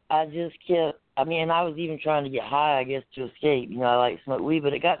I just kept. And I was even trying to get high, I guess, to escape. I like smoke weed,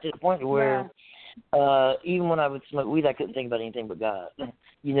 but it got to the point where even when I would smoke weed, I couldn't think about anything but God.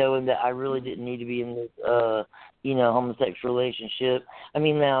 And that I really didn't need to be in this, homosexual relationship.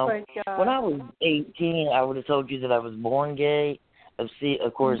 Now, when I was 18, I would have told you that I was born gay.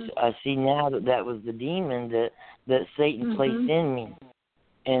 Of course, I see now that was the demon that Satan placed in me,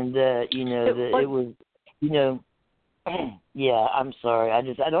 and that it was, yeah, I'm sorry.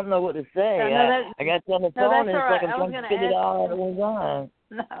 I don't know what to say. I got you on the phone, and it's like I'm trying to spit it all at one time.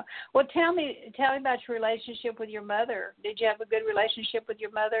 No. Well, tell me about your relationship with your mother. Did you have a good relationship with your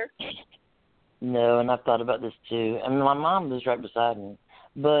mother? No, and I've thought about this too. My mom was right beside me,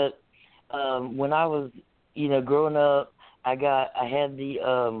 but when I was, growing up, I had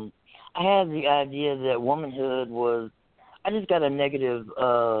the idea that womanhood was. I just got a negative.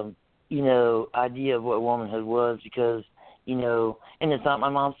 Idea of what womanhood was, because, and it's not my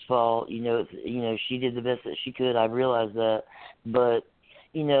mom's fault, she did the best that she could. I realized that. But,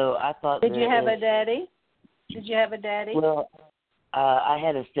 I thought Did you have a daddy? Did you have a daddy? Well, I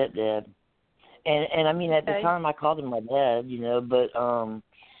had a stepdad. And at the time I called him my dad, but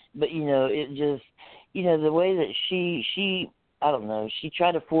it just, the way that she, I don't know, she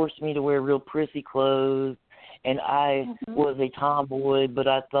tried to force me to wear real prissy clothes, and I was a tomboy, but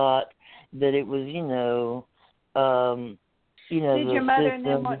I thought, that it was, Did the your mother and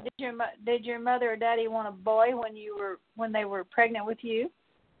system. then did your mother or daddy want a boy when they were pregnant with you?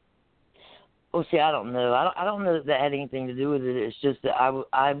 Well, see, I don't know. I don't know that had anything to do with it. It's just that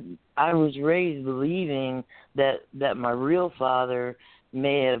I was raised believing that my real father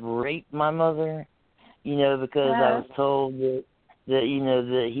may have raped my mother, because I was told that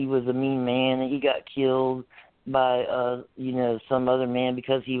that he was a mean man and he got killed by some other man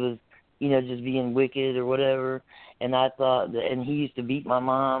because he was just being wicked or whatever. And I thought that, and he used to beat my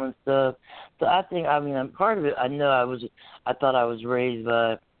mom and stuff. So I think, part of it, I thought I was raised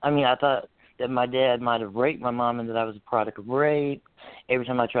by, I thought that my dad might have raped my mom and that I was a product of rape. Every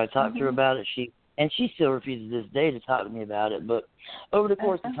time I try to talk to her about it, she still refuses to this day to talk to me about it. But over the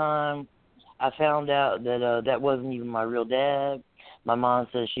course of time, I found out that that wasn't even my real dad. My mom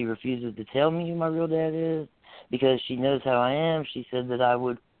says she refuses to tell me who my real dad is because she knows how I am. She said that I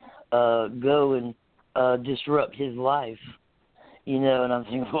would go and disrupt his life, and I'm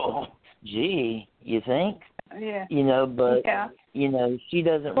thinking, well, gee, you think? Yeah. But, she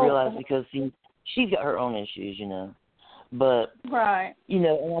doesn't realize because she's got her own issues, But, right.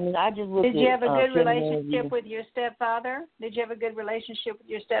 I just looked at... Did you have a good relationship with your stepfather? Did you have a good relationship with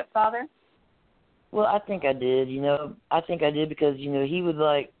your stepfather? Well, I think I did, I think I did because, he would he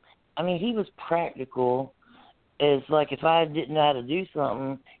was practical. It's like if I didn't know how to do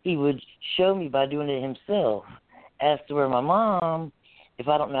something, he would show me by doing it himself. As to where my mom, if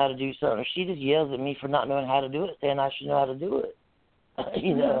I don't know how to do something, she just yells at me for not knowing how to do it, saying I should know how to do it.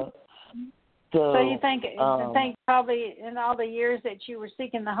 So you think probably in all the years that you were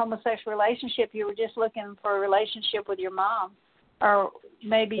seeking the homosexual relationship, you were just looking for a relationship with your mom, or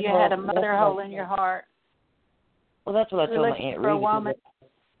maybe you had a mother hole in your heart. Well, that's what I told my Aunt for a Rita. woman.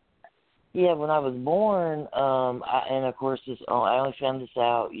 Yeah, when I was born, and of course, I only found this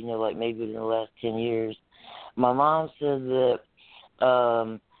out, maybe within the last 10 years. My mom said that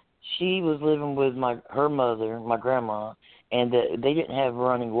she was living with her mother, my grandma, and that they didn't have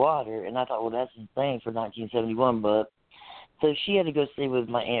running water. And I thought, well, that's insane for 1971, but so she had to go stay with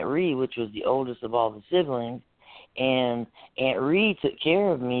my Aunt Ree, which was the oldest of all the siblings. And Aunt Ree took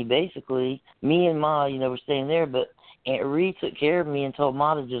care of me, basically. Me and Ma, were staying there, but Aunt Ree took care of me and told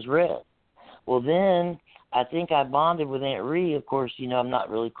Ma to just rest. Well, then I think I bonded with Aunt Ree. Of course, I'm not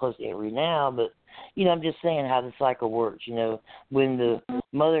really close to Aunt Ree now, but, I'm just saying how the cycle works. When the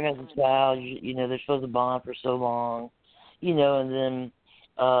mother has a child, they're supposed to bond for so long, and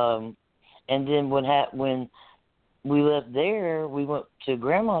then when we left there, we went to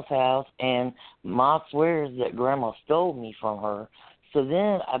Grandma's house, and Ma swears that Grandma stole me from her. So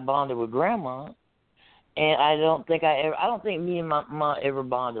then I bonded with Grandma. And I don't think me and my mom ever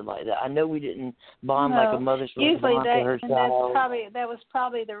bonded like that. I know we didn't bond like a mother's supposed to bond to her child. That was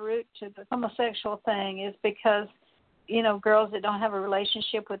probably the root to the homosexual thing, is because, girls that don't have a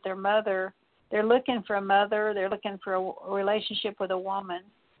relationship with their mother, they're looking for a mother, they're looking for a relationship with a woman,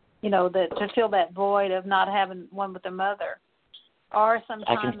 that to fill that void of not having one with a mother. Or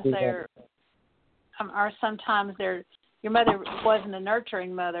sometimes your mother wasn't a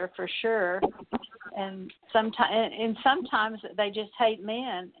nurturing mother for sure, and sometimes they just hate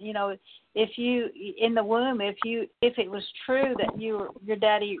men. If you in the womb, if it was true that your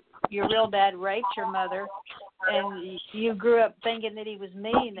real dad raped your mother, and you grew up thinking that he was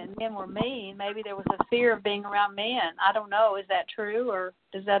mean and men were mean, maybe there was a fear of being around men. I don't know. Is that true, or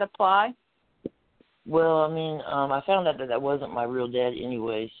does that apply? Well, I found out that wasn't my real dad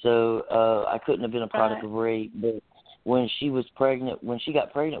anyway, so I couldn't have been a product of rape. But when she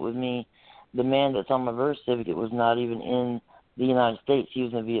got pregnant with me, the man that's on my birth certificate was not even in the United States. He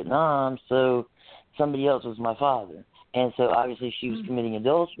was in Vietnam, so somebody else was my father. And so obviously she was committing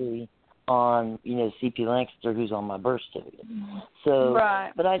adultery on, C.P. Lancaster, who's on my birth certificate. So,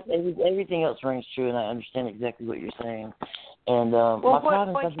 but everything else rings true, and I understand exactly what you're saying. And my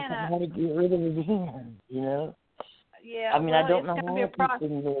problem is how to get rid of it again, Yeah. I don't know how to get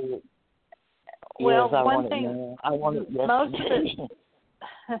rid of it. Well, yes, one thing, I want it yesterday.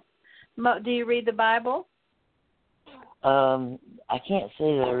 Do you read the Bible? I can't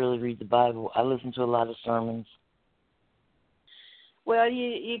say that I really read the Bible. I listen to a lot of sermons. Well, you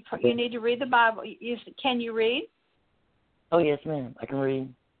need to read the Bible. Can you read? Oh, yes, ma'am. I can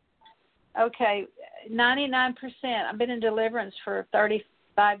read. Okay. 99%. I've been in deliverance for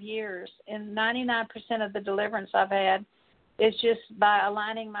 35 years, and 99% of the deliverance I've had is just by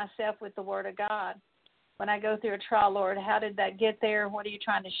aligning myself with the Word of God. When I go through a trial, Lord, how did that get there? What are you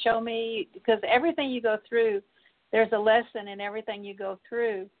trying to show me? Because everything you go through, there's a lesson in everything you go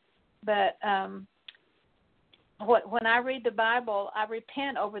through. But when I read the Bible, I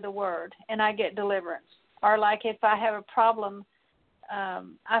repent over the Word and I get deliverance. Or like if I have a problem,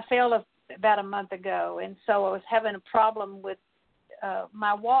 I failed about a month ago, and so I was having a problem with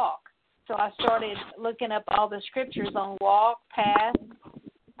my walk. So I started looking up all the scriptures on walk, path,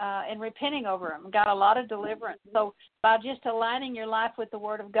 and repenting over them. Got a lot of deliverance. So by just aligning your life with the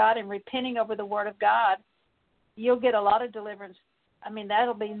Word of God and repenting over the Word of God, you'll get a lot of deliverance. I mean,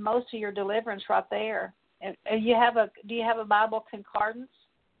 that'll be most of your deliverance right there. And do you have a Bible concordance?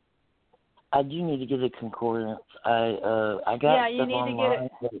 I do need to get a concordance. I got you stuff need online. to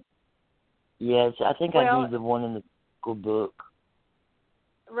get it. Yes, I think I need the one in the physical book.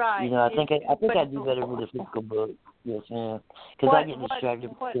 Right. You know, I think I do better with the physical book. Yes, ma'am. Because I get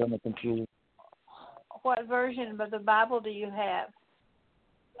distracted on the computer. What version of the Bible do you have?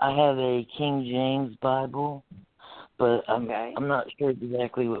 I have a King James Bible, but I'm not sure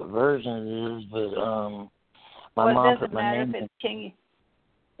exactly what version it is. But my mom put my name.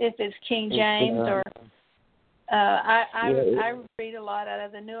 If it's King James or I read a lot out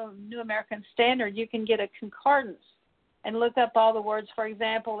of the New American Standard. You can get a concordance and look up all the words. For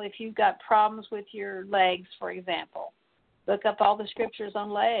example, if you've got problems with your legs, for example, look up all the scriptures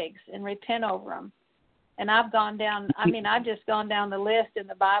on legs and repent over them. And I've gone down, I've just gone down the list in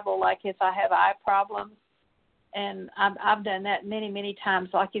the Bible, like if I have eye problems, and I've done that many, many times.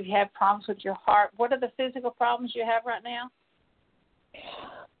 Like if you have problems with your heart, what are the physical problems you have right now?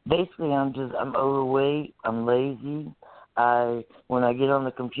 Basically, I'm overweight, I'm lazy. When I get on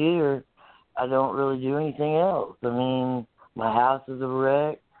the computer, I don't really do anything else. I mean, my house is a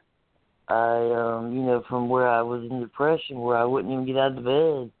wreck. From where I was in depression, where I wouldn't even get out of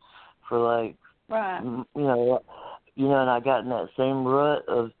the bed for like, right. And I got in that same rut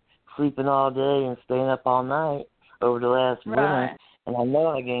of sleeping all day and staying up all night over the last winter. And I know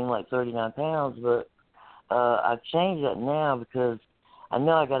I gained like 39 pounds, but I've changed that now because I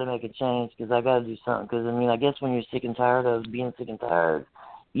know I got to make a change because I got to do something. Because I guess when you're sick and tired of being sick and tired,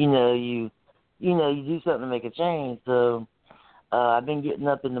 you do something to make a change. So I've been getting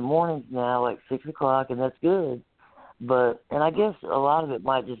up in the mornings now, like 6 o'clock, and that's good. And I guess a lot of it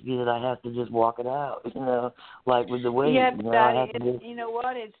might just be that I have to just walk it out, like with the weight. You know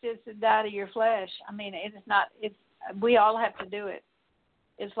what? It's just to die to your flesh. I mean, we all have to do it.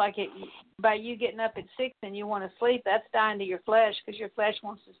 It's like by you getting up at 6 and you want to sleep, that's dying to your flesh because your flesh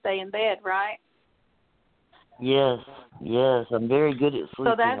wants to stay in bed, right? Yes. I'm very good at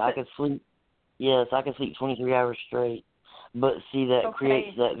sleeping. So I can sleep. Yes, I can sleep 23 hours straight. But see, that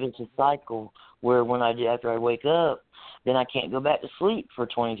creates that vicious cycle where after I wake up, then I can't go back to sleep for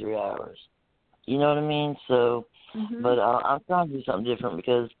 23 hours. You know what I mean? So, but I'm trying to do something different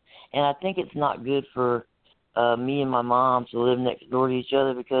and I think it's not good for me and my mom to live next door to each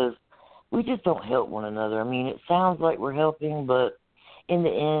other because we just don't help one another. I mean, it sounds like we're helping, but in the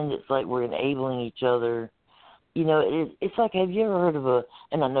end, it's like we're enabling each other. It's like, have you ever heard of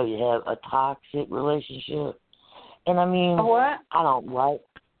and I know you have, a toxic relationship? And I mean, what? I don't like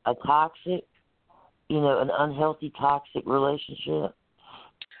a toxic, an unhealthy toxic relationship.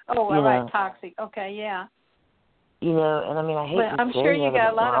 Oh, all right, toxic. Okay, yeah. And I hate to I'm say sure you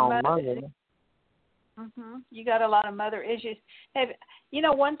got a lot of mother. You got a lot of mother issues.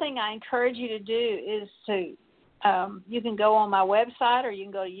 One thing I encourage you to do is to, you can go on my website, or you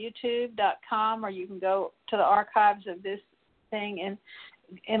can go to youtube.com, or you can go to the archives of this thing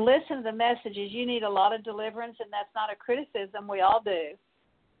and listen to the messages. You need a lot of deliverance, and that's not a criticism. We all do.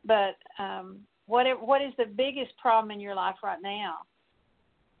 But what is the biggest problem in your life right now?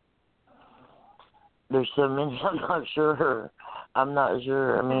 There's so many. I'm not sure. I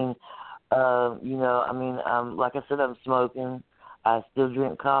mean, like I said, I'm smoking. I still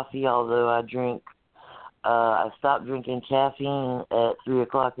drink coffee, although I stopped drinking caffeine at 3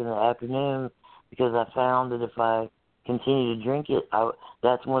 o'clock in the afternoon because I found that if I continue to drink it,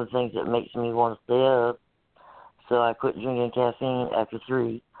 that's one of the things that makes me want to stay up. So I quit drinking caffeine after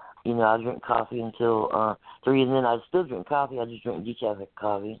 3. I drink coffee until 3, and then I still drink coffee. I just drink decaf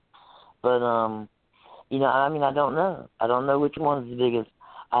coffee. But, I don't know. I don't know which one is the biggest.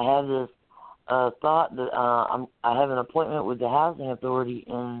 I have this thought that I have an appointment with the housing authority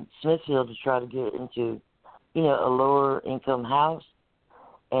in Smithfield to try to get into, a lower income house.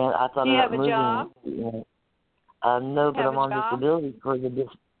 And I thought about moving. Do you have a job? No, but I'm on disability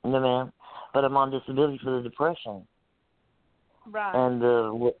no, ma'am. But I'm on disability for the depression. Right. And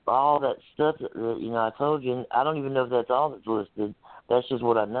with all that stuff that I told you, I don't even know if that's all that's listed. That's just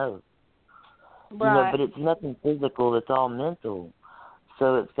what I know. Right. But it's nothing physical. It's all mental.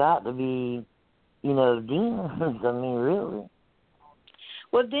 So it's got to be, demons. I mean, really.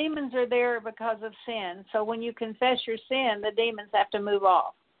 Well, demons are there because of sin. So when you confess your sin, the demons have to move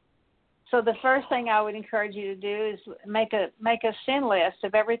off. So the first thing I would encourage you to do is make a sin list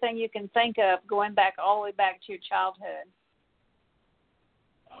of everything you can think of, going back all the way back to your childhood.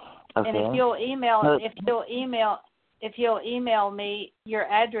 Okay. And if you'll email me your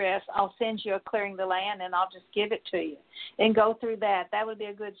address, I'll send you a Clearing the Land, and I'll just give it to you and go through that. That would be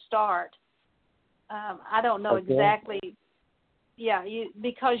a good start. I don't know exactly. Yeah,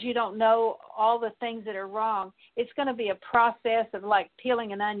 because you don't know all the things that are wrong. It's going to be a process of like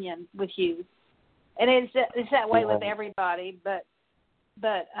peeling an onion with you, and it's that way with everybody. But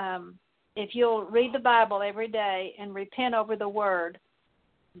if you'll read the Bible every day and repent over the Word,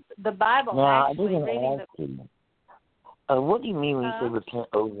 the Bible actually reading the. What do you mean when you say repent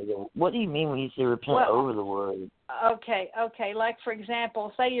over the? What do you mean when you say repent over the Word? Okay. Like, for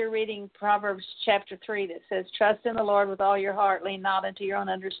example, say you're reading Proverbs chapter 3 that says, trust in the Lord with all your heart, lean not into your own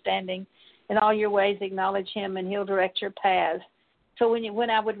understanding. In all your ways acknowledge him, and he'll direct your paths. So when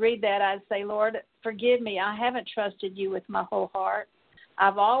I would read that, I'd say, Lord, forgive me. I haven't trusted you with my whole heart.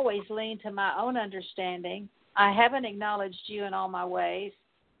 I've always leaned to my own understanding. I haven't acknowledged you in all my ways.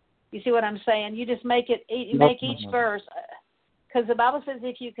 You see what I'm saying? You just make each verse. Because the Bible says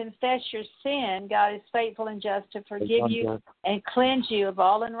if you confess your sin, God is faithful and just to forgive you and cleanse you of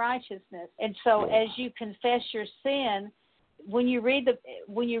all unrighteousness. And so as you confess your sin, when you read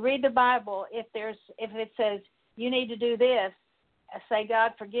the Bible, if it says you need to do this, say,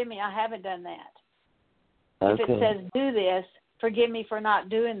 God, forgive me, I haven't done that. Okay. If it says do this, forgive me for not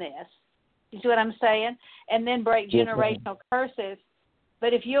doing this. You see what I'm saying? And then break generational curses.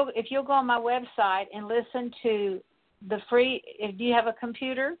 But if you'll go on my website and listen to the free, do you have a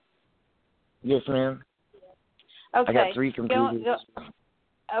computer? Yes, ma'am. Okay. I got 3 computers.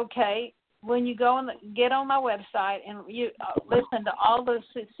 Okay. When you go get on my website and you listen to all those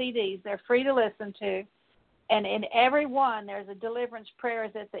CDs, they're free to listen to. And in every one, there's a deliverance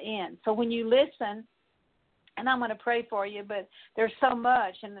prayers at the end. So when you listen, and I'm going to pray for you, but there's so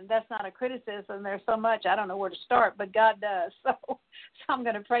much, and that's not a criticism. There's so much, I don't know where to start, but God does. So I'm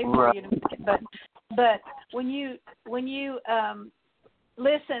going to pray for you. But when you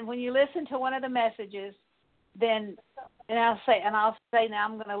listen to one of the messages, then I'll say now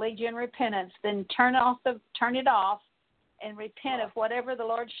I'm going to lead you in repentance. Then turn it off and repent of whatever the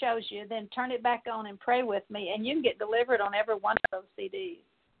Lord shows you. Then turn it back on and pray with me, and you can get delivered on every one of those CDs.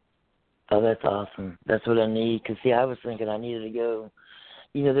 Oh, that's awesome. That's what I need. Because, see, I was thinking I needed to go.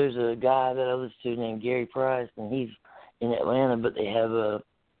 You know, there's a guy that I listen to named Gary Price, and he's in Atlanta, but they have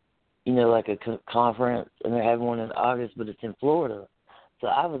like a conference, and they're having one in August, but it's in Florida. So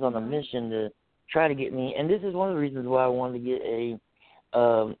I was on a mission to try to get me, and this is one of the reasons why I wanted to get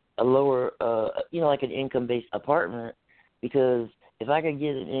a lower, like an income-based apartment, because if I could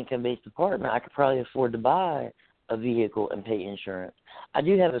get an income-based apartment, I could probably afford to buy a vehicle and pay insurance. I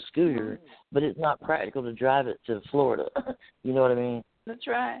do have a scooter, but it's not practical to drive it to Florida. You know what I mean? That's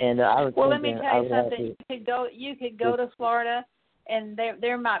right. And I was let me tell you something. You could go to Florida, and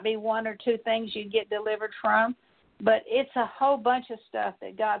there might be 1 or 2 things you get delivered from, but it's a whole bunch of stuff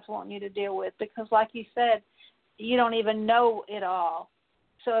that God's wanting you to deal with because, like you said, you don't even know it all.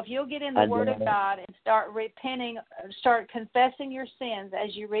 So if you'll get in the Word of God and start repenting, start confessing your sins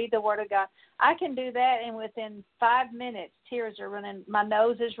as you read the Word of God, I can do that, and within 5 minutes, tears are running. My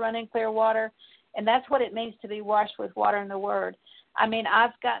nose is running clear water, and that's what it means to be washed with water in the Word. I mean,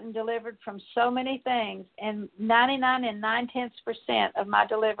 I've gotten delivered from so many things, and 99 9/10% of my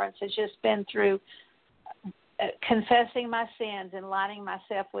deliverance has just been through confessing my sins and lining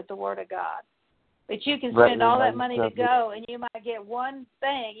myself with the Word of God. But you can spend all that money to go, and you might get one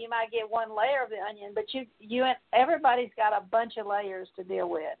thing. You might get one layer of the onion, but everybody's got a bunch of layers to deal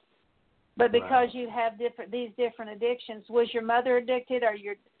with. But because you have these different addictions, was your mother addicted, or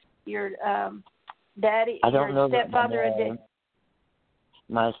your daddy, I don't know stepfather addicted?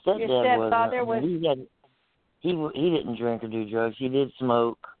 My stepdad wasn't. He didn't drink or do drugs. He did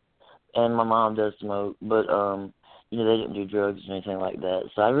smoke, and my mom does smoke, but they didn't do drugs or anything like that.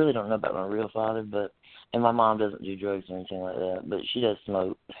 So I really don't know about my real father, and my mom doesn't do drugs or anything like that, but she does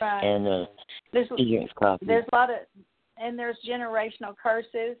smoke, and she drinks coffee. There's a lot of, and there's generational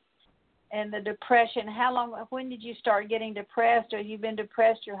curses, and the depression. When did you start getting depressed, or have you been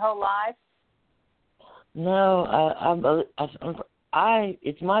depressed your whole life? No,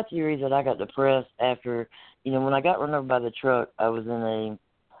 it's my theory that I got depressed after, when I got run over by the truck. I was in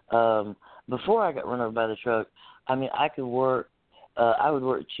before I got run over by the truck, I could work. I would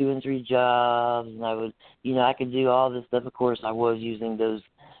work 2 and 3 jobs, and I would, I could do all this stuff. Of course, I was using those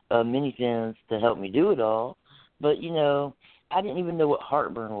mini fins to help me do it all. But, I didn't even know what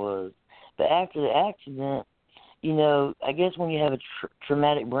heartburn was. But after the accident, you know, I guess when you have a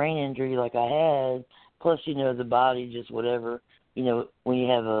traumatic brain injury like I had, plus, you know, the body just whatever, you know, when you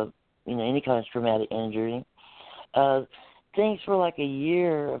have a, you know, any kind of traumatic injury, things for like a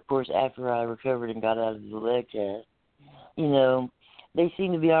year, of course, after I recovered and got out of the leg cast, you know, they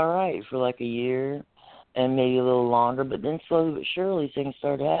seemed to be all right for like a year and maybe a little longer. But then slowly but surely things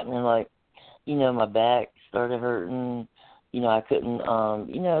started happening. Like, you know, my back started hurting. You know, I couldn't,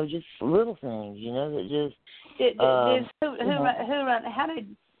 you know, just little things, you know, that just.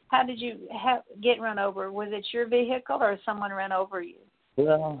 How did you get run over? Was it your vehicle or someone ran over you?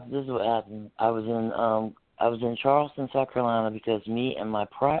 Well, this is what happened. I was in Charleston, South Carolina, because me and my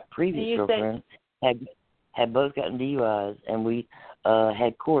previous girlfriend had both gotten DUIs, and we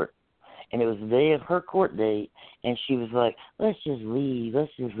had court. And it was the day of her court date, and she was like, let's just leave.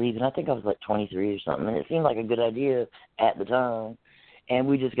 And I think I was like 23 or something, and it seemed like a good idea at the time. And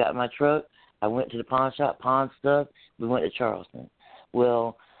we just got in my truck. I went to the pawn shop, pawned stuff. We went to Charleston.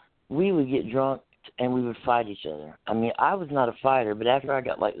 Well, we would get drunk, and we would fight each other. I mean, I was not a fighter, but after I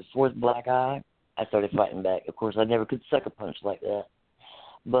got like the fourth black eye, I started fighting back. Of course, I never could suck a punch like that.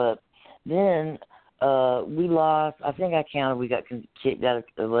 But then we lost. I think I counted. We got kicked out of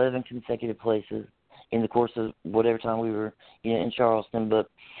 11 consecutive places in the course of whatever time we were, you know, in Charleston. But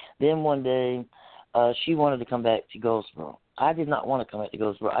then one day, she wanted to come back to Goldsboro. I did not want to come back to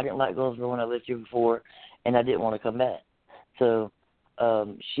Goldsboro. I didn't like Goldsboro when I lived here before, and I didn't want to come back. So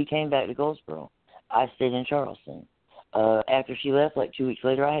she came back to Goldsboro. I stayed in Charleston. After she left, like 2 weeks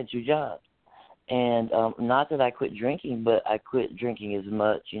later, I had 2 jobs. And not that I quit drinking, but I quit drinking as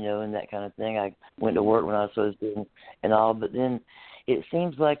much, you know, and that kind of thing. I went to work when I was supposed to and all. But then it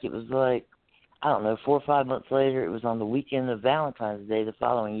seems like it was like, I don't know, 4 or 5 months later, it was on the weekend of Valentine's Day the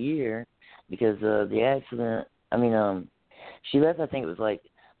following year because the accident, she left, I think it was like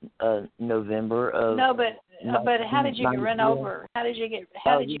November of. No, but how did you get run over? How did you get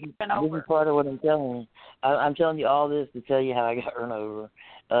run over? This is part of what I'm telling you. I'm telling you all this to tell you how I got run over.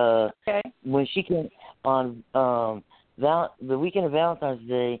 Okay. When she came on the weekend of Valentine's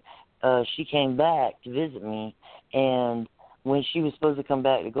Day, she came back to visit me, and when she was supposed to come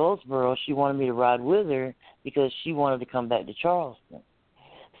back to Goldsboro, she wanted me to ride with her because she wanted to come back to Charleston.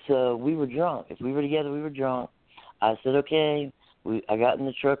 So we were drunk. If we were together, we were drunk. I said, okay. I got in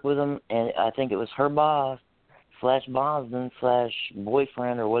the truck with them, and I think it was her boss / bondsman /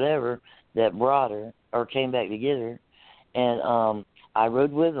 boyfriend or whatever that brought her or came back to get her, and I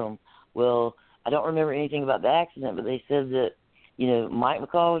rode with them. Well, I don't remember anything about the accident, but they said that, you know, Mike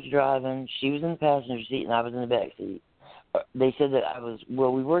McCall was driving, she was in the passenger seat, and I was in the back seat. They said that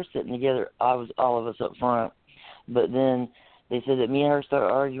we were sitting together, all of us up front, but then they said that me and her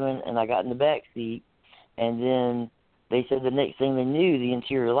started arguing, and I got in the back seat, and then they said the next thing they knew, the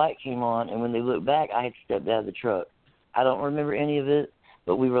interior light came on, and when they looked back, I had stepped out of the truck. I don't remember any of it,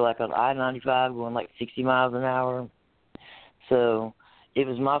 but we were like on I-95 going like 60 miles an hour. So it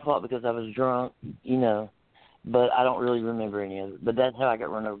was my fault because I was drunk, you know, but I don't really remember any of it. But that's how I got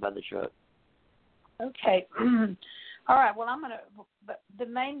run over by the truck. Okay. All right. Well, but the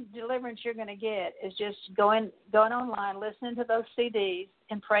main deliverance you're going to get is just going online, listening to those CDs,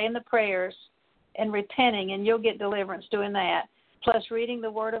 and praying the prayers and repenting, and you'll get deliverance doing that, plus reading the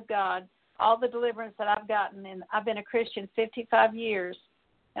Word of God. All the deliverance that I've gotten, and I've been a Christian 55 years,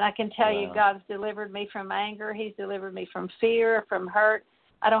 and I can tell you God's delivered me from anger. He's delivered me from fear, from hurt.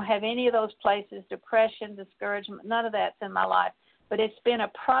 I don't have any of those places, depression, discouragement, none of that's in my life. But it's been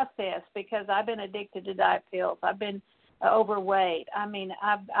a process because I've been addicted to diet pills. I've been overweight. I mean,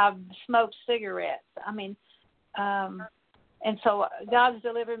 I've smoked cigarettes. I mean, and so God's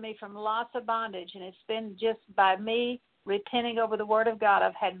delivered me from lots of bondage, and it's been just by me repenting over the Word of God.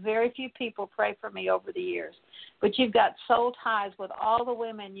 I've had very few people pray for me over the years. But you've got soul ties with all the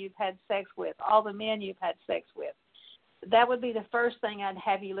women you've had sex with, all the men you've had sex with. That would be the first thing I'd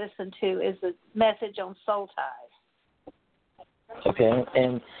have you listen to is the message on soul ties. Okay,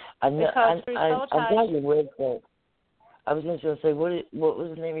 and I got your website. I was just going to say, what was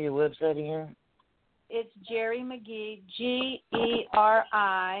the name of your website again? It's Geri McGhee,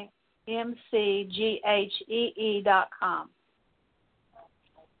 GeriMcGhee.com.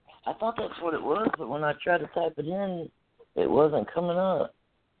 I thought that's what it was, but when I tried to type it in, it wasn't coming up.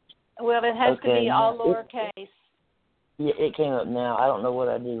 Well, it has to be all lowercase. Yeah, it came up now. I don't know what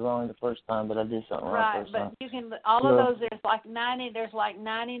I did wrong the first time, but I did something wrong the first time. Right, but you can all of those. There's like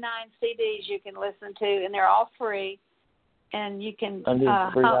 99 CDs you can listen to, and they're all free. And you can free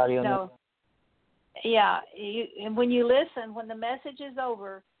audio. Yeah, and when you listen, when the message is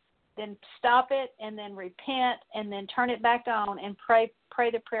over, then stop it, and then repent, and then turn it back on and pray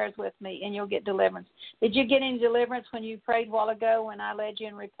the prayers with me, and you'll get deliverance. Did you get any deliverance when you prayed a while ago when I led you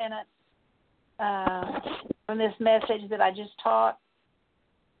in repentance from this message that I just taught?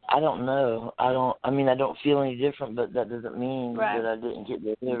 I don't know. I don't feel any different, but that doesn't mean right. that I didn't get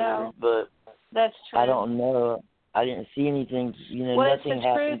delivered. No, but that's true. I don't know. I didn't see anything. Well, nothing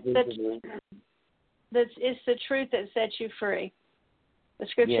happened visibly. It's the truth that sets you free. The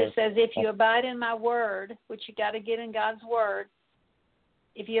scripture says, if you abide in my word, which you got to get in God's word,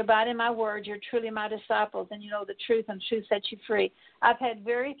 if you abide in my word, you're truly my disciples, and you know the truth, and truth sets you free. I've had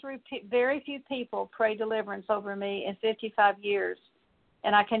very few people pray deliverance over me in 55 years,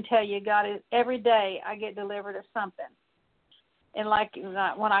 and I can tell you, God, every day I get delivered of something. And like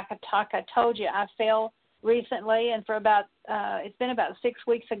when I could talk, I told you I fell recently, and it's been about 6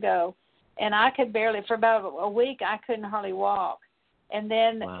 weeks ago, and I could barely, for about a week, I couldn't hardly walk. And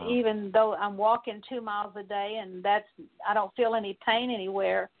then even though I'm walking 2 miles a day, and I don't feel any pain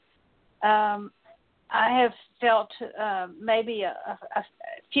anywhere, I have felt maybe a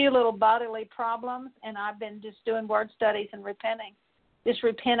few little bodily problems, and I've been just doing word studies and repenting. Just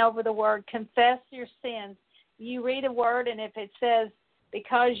repent over the word. Confess your sins. You read a word, and if it says,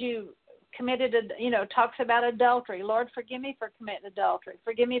 because you committed, talks about adultery, Lord, forgive me for committing adultery.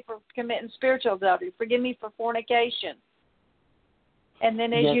 Forgive me for committing spiritual adultery. Forgive me for fornication. And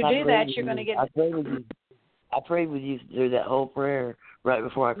then as you do that, you're going to get... I prayed with you through that whole prayer right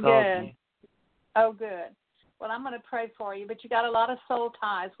before I called you. Oh, good. Well, I'm going to pray for you. But you got a lot of soul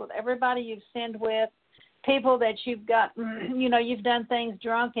ties with everybody you've sinned with, people that you've got, you've done things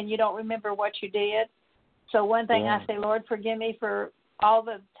drunk and you don't remember what you did. So one thing I say, Lord, forgive me for all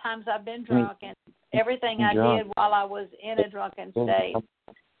the times I've been drunk and everything I did while I was in a drunken state,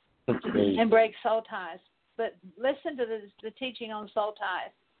 and break soul ties. But listen to the teaching on soul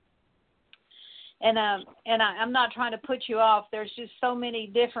ties. And I'm not trying to put you off. There's just so many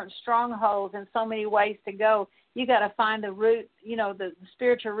different strongholds and so many ways to go. You got to find the root, the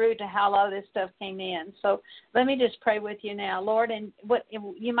spiritual root to how a lot of this stuff came in. So let me just pray with you now, Lord. And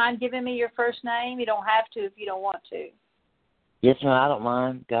you mind giving me your first name? You don't have to if you don't want to. Yes, ma'am. I don't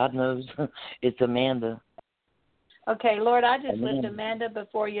mind. God knows. It's Amanda. Okay, Lord, I just lift Amanda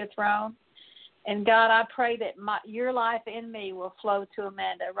before your throne. And God, I pray that your life in me will flow to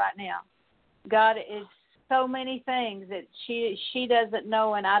Amanda right now. God, it's so many things that she doesn't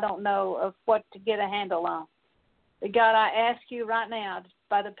know and I don't know of what to get a handle on. But God, I ask you right now,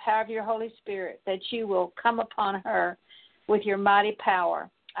 by the power of your Holy Spirit, that you will come upon her with your mighty power.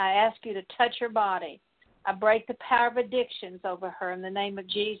 I ask you to touch her body. I break the power of addictions over her in the name of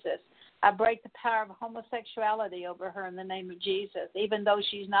Jesus. I break the power of homosexuality over her in the name of Jesus. Even though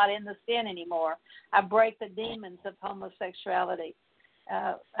she's not in the sin anymore, I break the demons of homosexuality.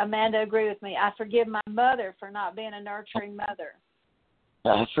 Amanda, agree with me. I forgive my mother for not being a nurturing mother.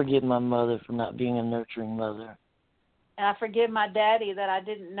 I forgive my mother for not being a nurturing mother. And I forgive my daddy that I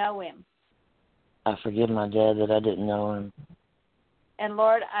didn't know him. I forgive my dad that I didn't know him. And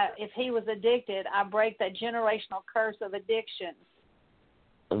Lord, if he was addicted, I break that generational curse of addiction.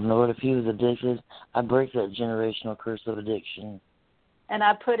 Lord, if he was addicted, I break that generational curse of addiction. And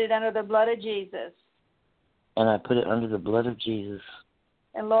I put it under the blood of Jesus. And I put it under the blood of Jesus.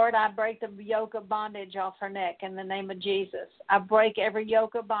 And Lord, I break the yoke of bondage off her neck in the name of Jesus. I break every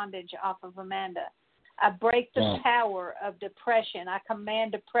yoke of bondage off of Amanda. I break the power of depression. I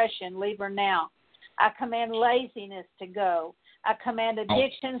command depression, leave her now. I command laziness to go. I command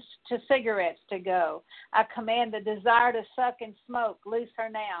addictions to cigarettes to go. I command the desire to suck and smoke, loose her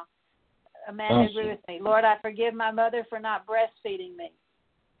now. Amanda, agree with me. Lord, I forgive my mother for not breastfeeding me.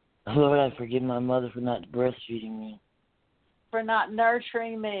 Lord, I forgive my mother for not breastfeeding me. For not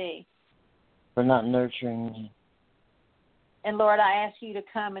nurturing me. For not nurturing me. And Lord, I ask you to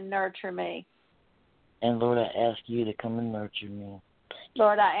come and nurture me. And Lord, I ask you to come and nurture me.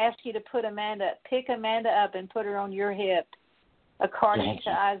 Lord, I ask you to pick Amanda up and put her on your hip, according to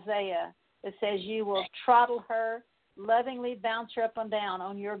Isaiah. It says you will throttle her, lovingly bounce her up and down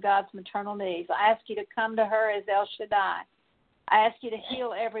on your God's maternal knees. I ask you to come to her as El Shaddai. I ask you to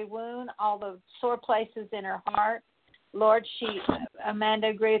heal every wound, all the sore places in her heart. Lord, Amanda,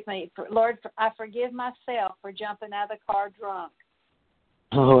 agree with me. Lord, I forgive myself for jumping out of the car drunk.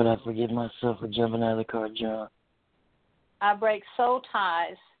 Lord, I forgive myself for jumping out of the car drunk. I break soul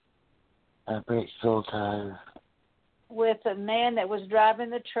ties. I break soul ties. With the man that was driving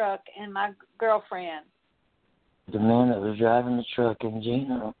the truck and my girlfriend. The man that was driving the truck and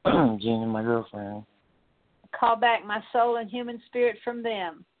Gina, Gina, my girlfriend. Call back my soul and human spirit from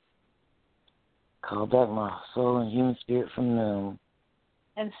them. Call back my soul and human spirit from them.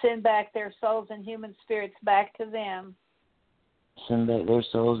 and send back their souls and human spirits back to them. Send back their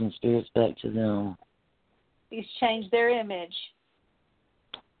souls and spirits back to them. Exchange their image.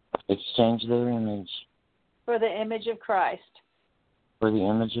 Exchange their image. For the image of Christ. For the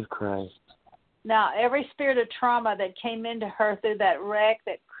image of Christ. Now, every spirit of trauma that came into her through that wreck,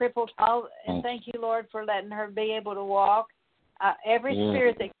 that crippled all, and thank you, Lord, for letting her be able to walk. Every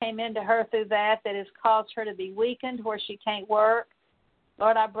spirit that came into her through that has caused her to be weakened where she can't work.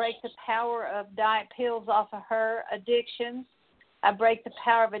 Lord, I break the power of diet pills off of her addictions. I break the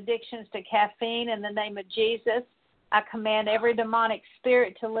power of addictions to caffeine in the name of Jesus. I command every demonic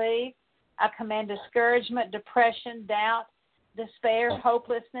spirit to leave. I command discouragement, depression, doubt, despair,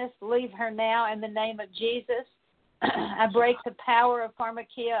 hopelessness. Leave her now in the name of Jesus. I break the power of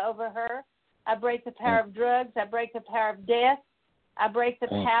pharmakia over her. I break the power of drugs. I break the power of death. I break the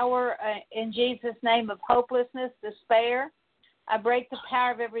power in Jesus' name of hopelessness, despair. I break the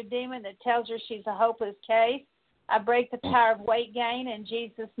power of every demon that tells her she's a hopeless case. I break the power of weight gain in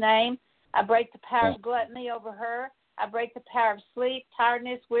Jesus' name. I break the power of gluttony over her. I break the power of sleep,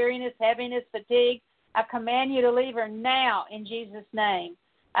 tiredness, weariness, heaviness, fatigue. I command you to leave her now in Jesus' name.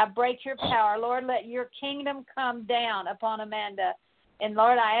 I break your power. Lord, let your kingdom come down upon Amanda. And,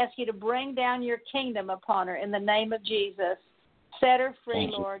 Lord, I ask you to bring down your kingdom upon her in the name of Jesus. Set her free,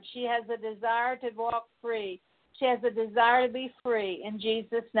 Lord. She has a desire to walk free. She has a desire to be free in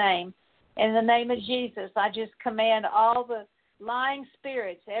Jesus' name. In the name of Jesus, I just command all the lying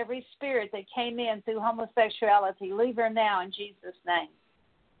spirits, every spirit that came in through homosexuality, leave her now in Jesus' name.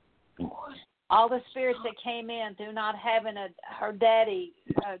 All the spirits that came in through not having her daddy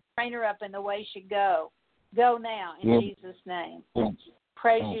train her up in the way she go now in Jesus' name.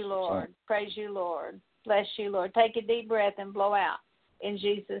 Praise you, Lord. Praise you, Lord. Bless you, Lord. Take a deep breath and blow out in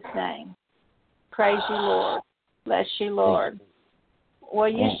Jesus' name. Praise you, Lord. Bless you, Lord. Well,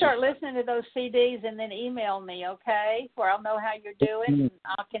 you start listening to those CDs and then email me, okay, where I'll know how you're doing and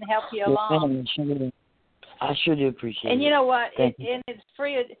I can help you along. I sure do appreciate it. And you know what? And it's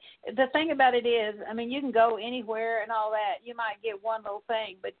free. The thing about it is, I mean, you can go anywhere and all that. You might get one little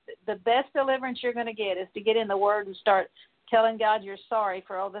thing, but the best deliverance you're going to get is to get in the Word and start telling God you're sorry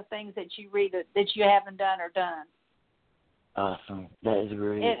for all the things that you read that you haven't done or done. Awesome. That is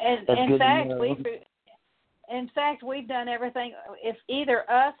great. And in fact, we've done everything. If either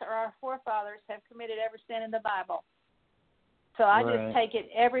us or our forefathers have committed every sin in the Bible. So I just take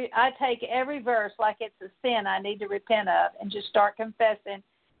every verse like it's a sin I need to repent of and just start confessing.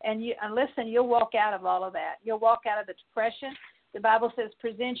 And listen, you'll walk out of all of that. You'll walk out of the depression. The Bible says,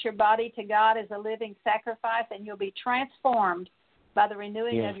 present your body to God as a living sacrifice, and you'll be transformed by the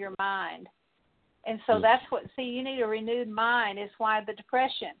renewing of your mind. And so that's you need a renewed mind. Is why the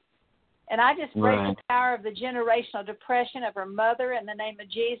depression. And I just break the power of the generational depression of her mother in the name of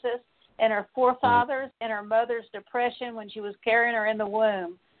Jesus, and her forefathers and her mother's depression when she was carrying her in the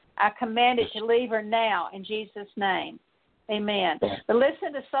womb. I command it to leave her now in Jesus' name. Amen. But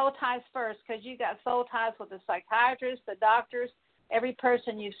listen to soul ties first, because you got soul ties with the psychiatrists, the doctors, every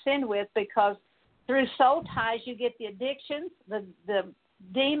person you've sinned with, because through soul ties you get the addictions, the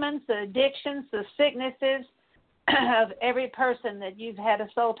demons, the addictions, the sicknesses of every person that you've had a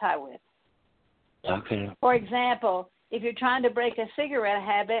soul tie with. Okay. For example, if you're trying to break a cigarette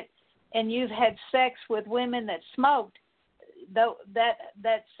habit and you've had sex with women that smoked,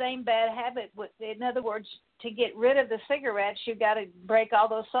 that same bad habit, in other words, to get rid of the cigarettes, you've got to break all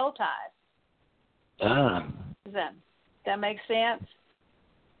those soul ties. Does that make sense?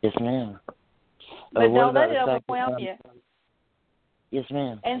 Yes, ma'am. But don't let it overwhelm you. Yes,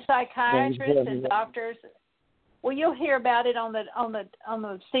 ma'am. And psychiatrists and doctors. Well, you'll hear about it on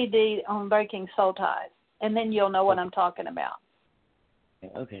the CD on Breaking Soul Ties, and then you'll know what I'm talking about.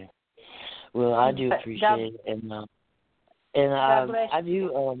 Okay. Well, I do appreciate it, and I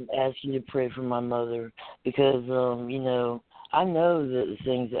do ask you to pray for my mother, because I know that the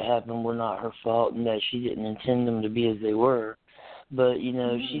things that happened were not her fault and that she didn't intend them to be as they were, but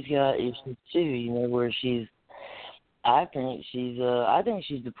she's got issues too, where I think she's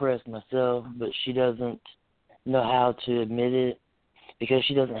depressed myself, but she doesn't know how to admit it because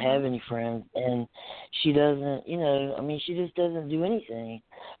she doesn't have any friends, and she doesn't, she just doesn't do anything.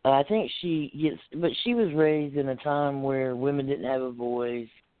 I think but she was raised in a time where women didn't have a voice,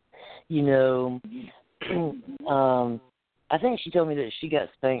 I think she told me that she got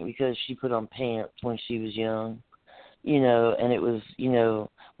spanked because she put on pants when she was young, and it was,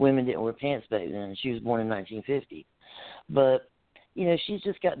 women didn't wear pants back then. She was born in 1950. But, she's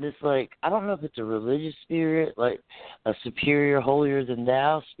just got this, I don't know if it's a religious spirit, like a superior, holier than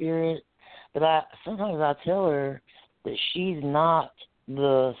thou spirit, but sometimes I tell her that she's not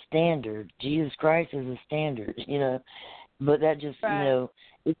the standard. Jesus Christ is the standard, you know. But that just, you know,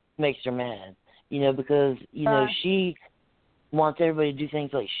 it makes her mad, you know, because, you know, she wants everybody to do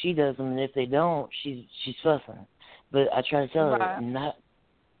things like she does them, and if they don't, she's fussing. But I try to tell her, not,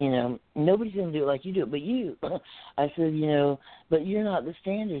 you know, nobody's going to do it like you do it, but you. I said, you know, but you're not the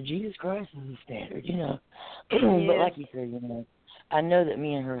standard. Jesus Christ is the standard, you know. But like you said, you know, I know that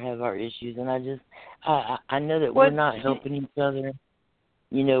me and her have our issues, and I know that we're not helping each other.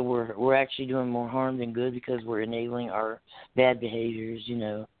 You know, we're actually doing more harm than good because we're enabling our bad behaviors, you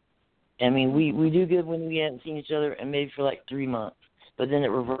know. I mean, we do good when we haven't seen each other, and maybe for like 3 months, but then it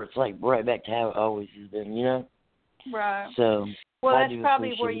reverts like right back to how it always has been, you know. Right. So. Well, that's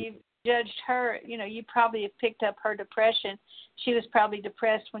probably where you judged her. You know, you probably have picked up her depression. She was probably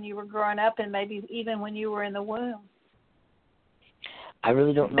depressed when you were growing up, and maybe even when you were in the womb. I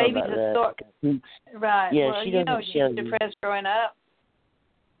really don't know about that. Right. Yeah, well, she you doesn't know she's depressed growing up.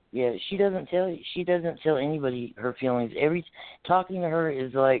 Yeah, she doesn't tell anybody her feelings. Talking to her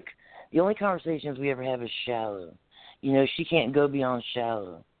is like the only conversations we ever have is shallow. You know, she can't go beyond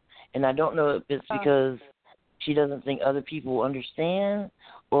shallow. And I don't know if it's because she doesn't think other people will understand,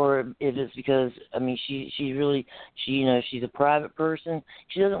 or if it's because, I mean, she's you know, she's a private person.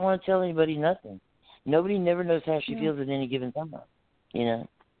 She doesn't want to tell anybody nothing. Nobody never knows how she feels at any given time, you know,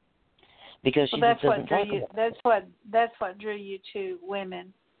 because she just doesn't talk about it. That's what drew you to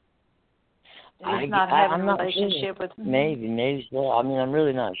women. Is not having a relationship with maybe so. I mean, I'm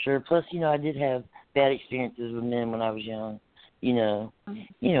really not sure. Plus, you know, I did have bad experiences with men when I was young. You know what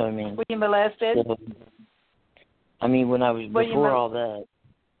I mean. Were you molested? So, I mean, when I was before all that.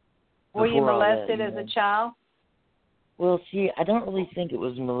 Were you molested as a child? Well, see, I don't really think it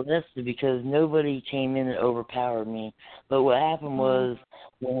was molested because nobody came in and overpowered me. But what happened was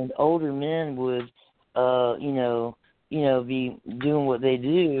when older men would, be doing what they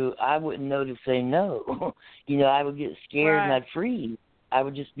do, I wouldn't know to say no. You know, I would get scared and I'd freeze. I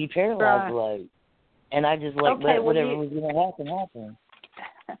would just be paralyzed, like, and I just let whatever was going to happen.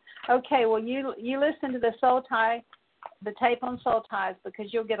 Okay, well, you listen to the Soul Tie, the tape on Soul Ties,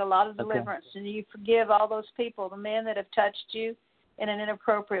 because you'll get a lot of deliverance, and you forgive all those people, the men that have touched you in an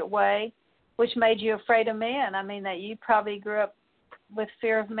inappropriate way, which made you afraid of men. I mean, that you probably grew up with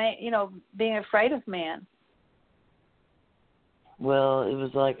fear of man, you know, being afraid of men. Well, it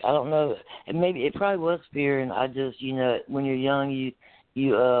was like, I don't know, maybe it probably was fear, and I just, you know, when you're young,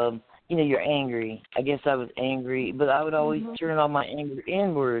 you're angry. I guess I was angry, but I would always turn all my anger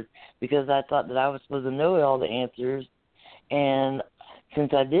inward because I thought that I was supposed to know all the answers, and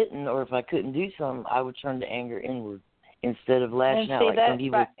since I didn't, or if I couldn't do something, I would turn the anger inward instead of lashing out like some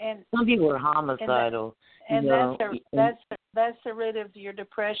people. Some people are homicidal. And that's the root of your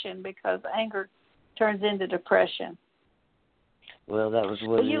depression, because anger turns into depression. Well, that was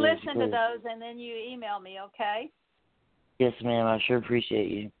what. Well, you listen to those, and then you email me, okay? Yes, ma'am. I sure appreciate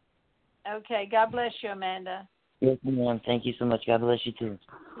you. Okay. God bless you, Amanda. Yes, ma'am. Thank you so much. God bless you, too.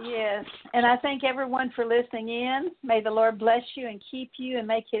 Yes. And I thank everyone for listening in. May the Lord bless you and keep you and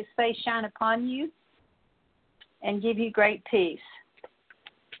make his face shine upon you and give you great peace.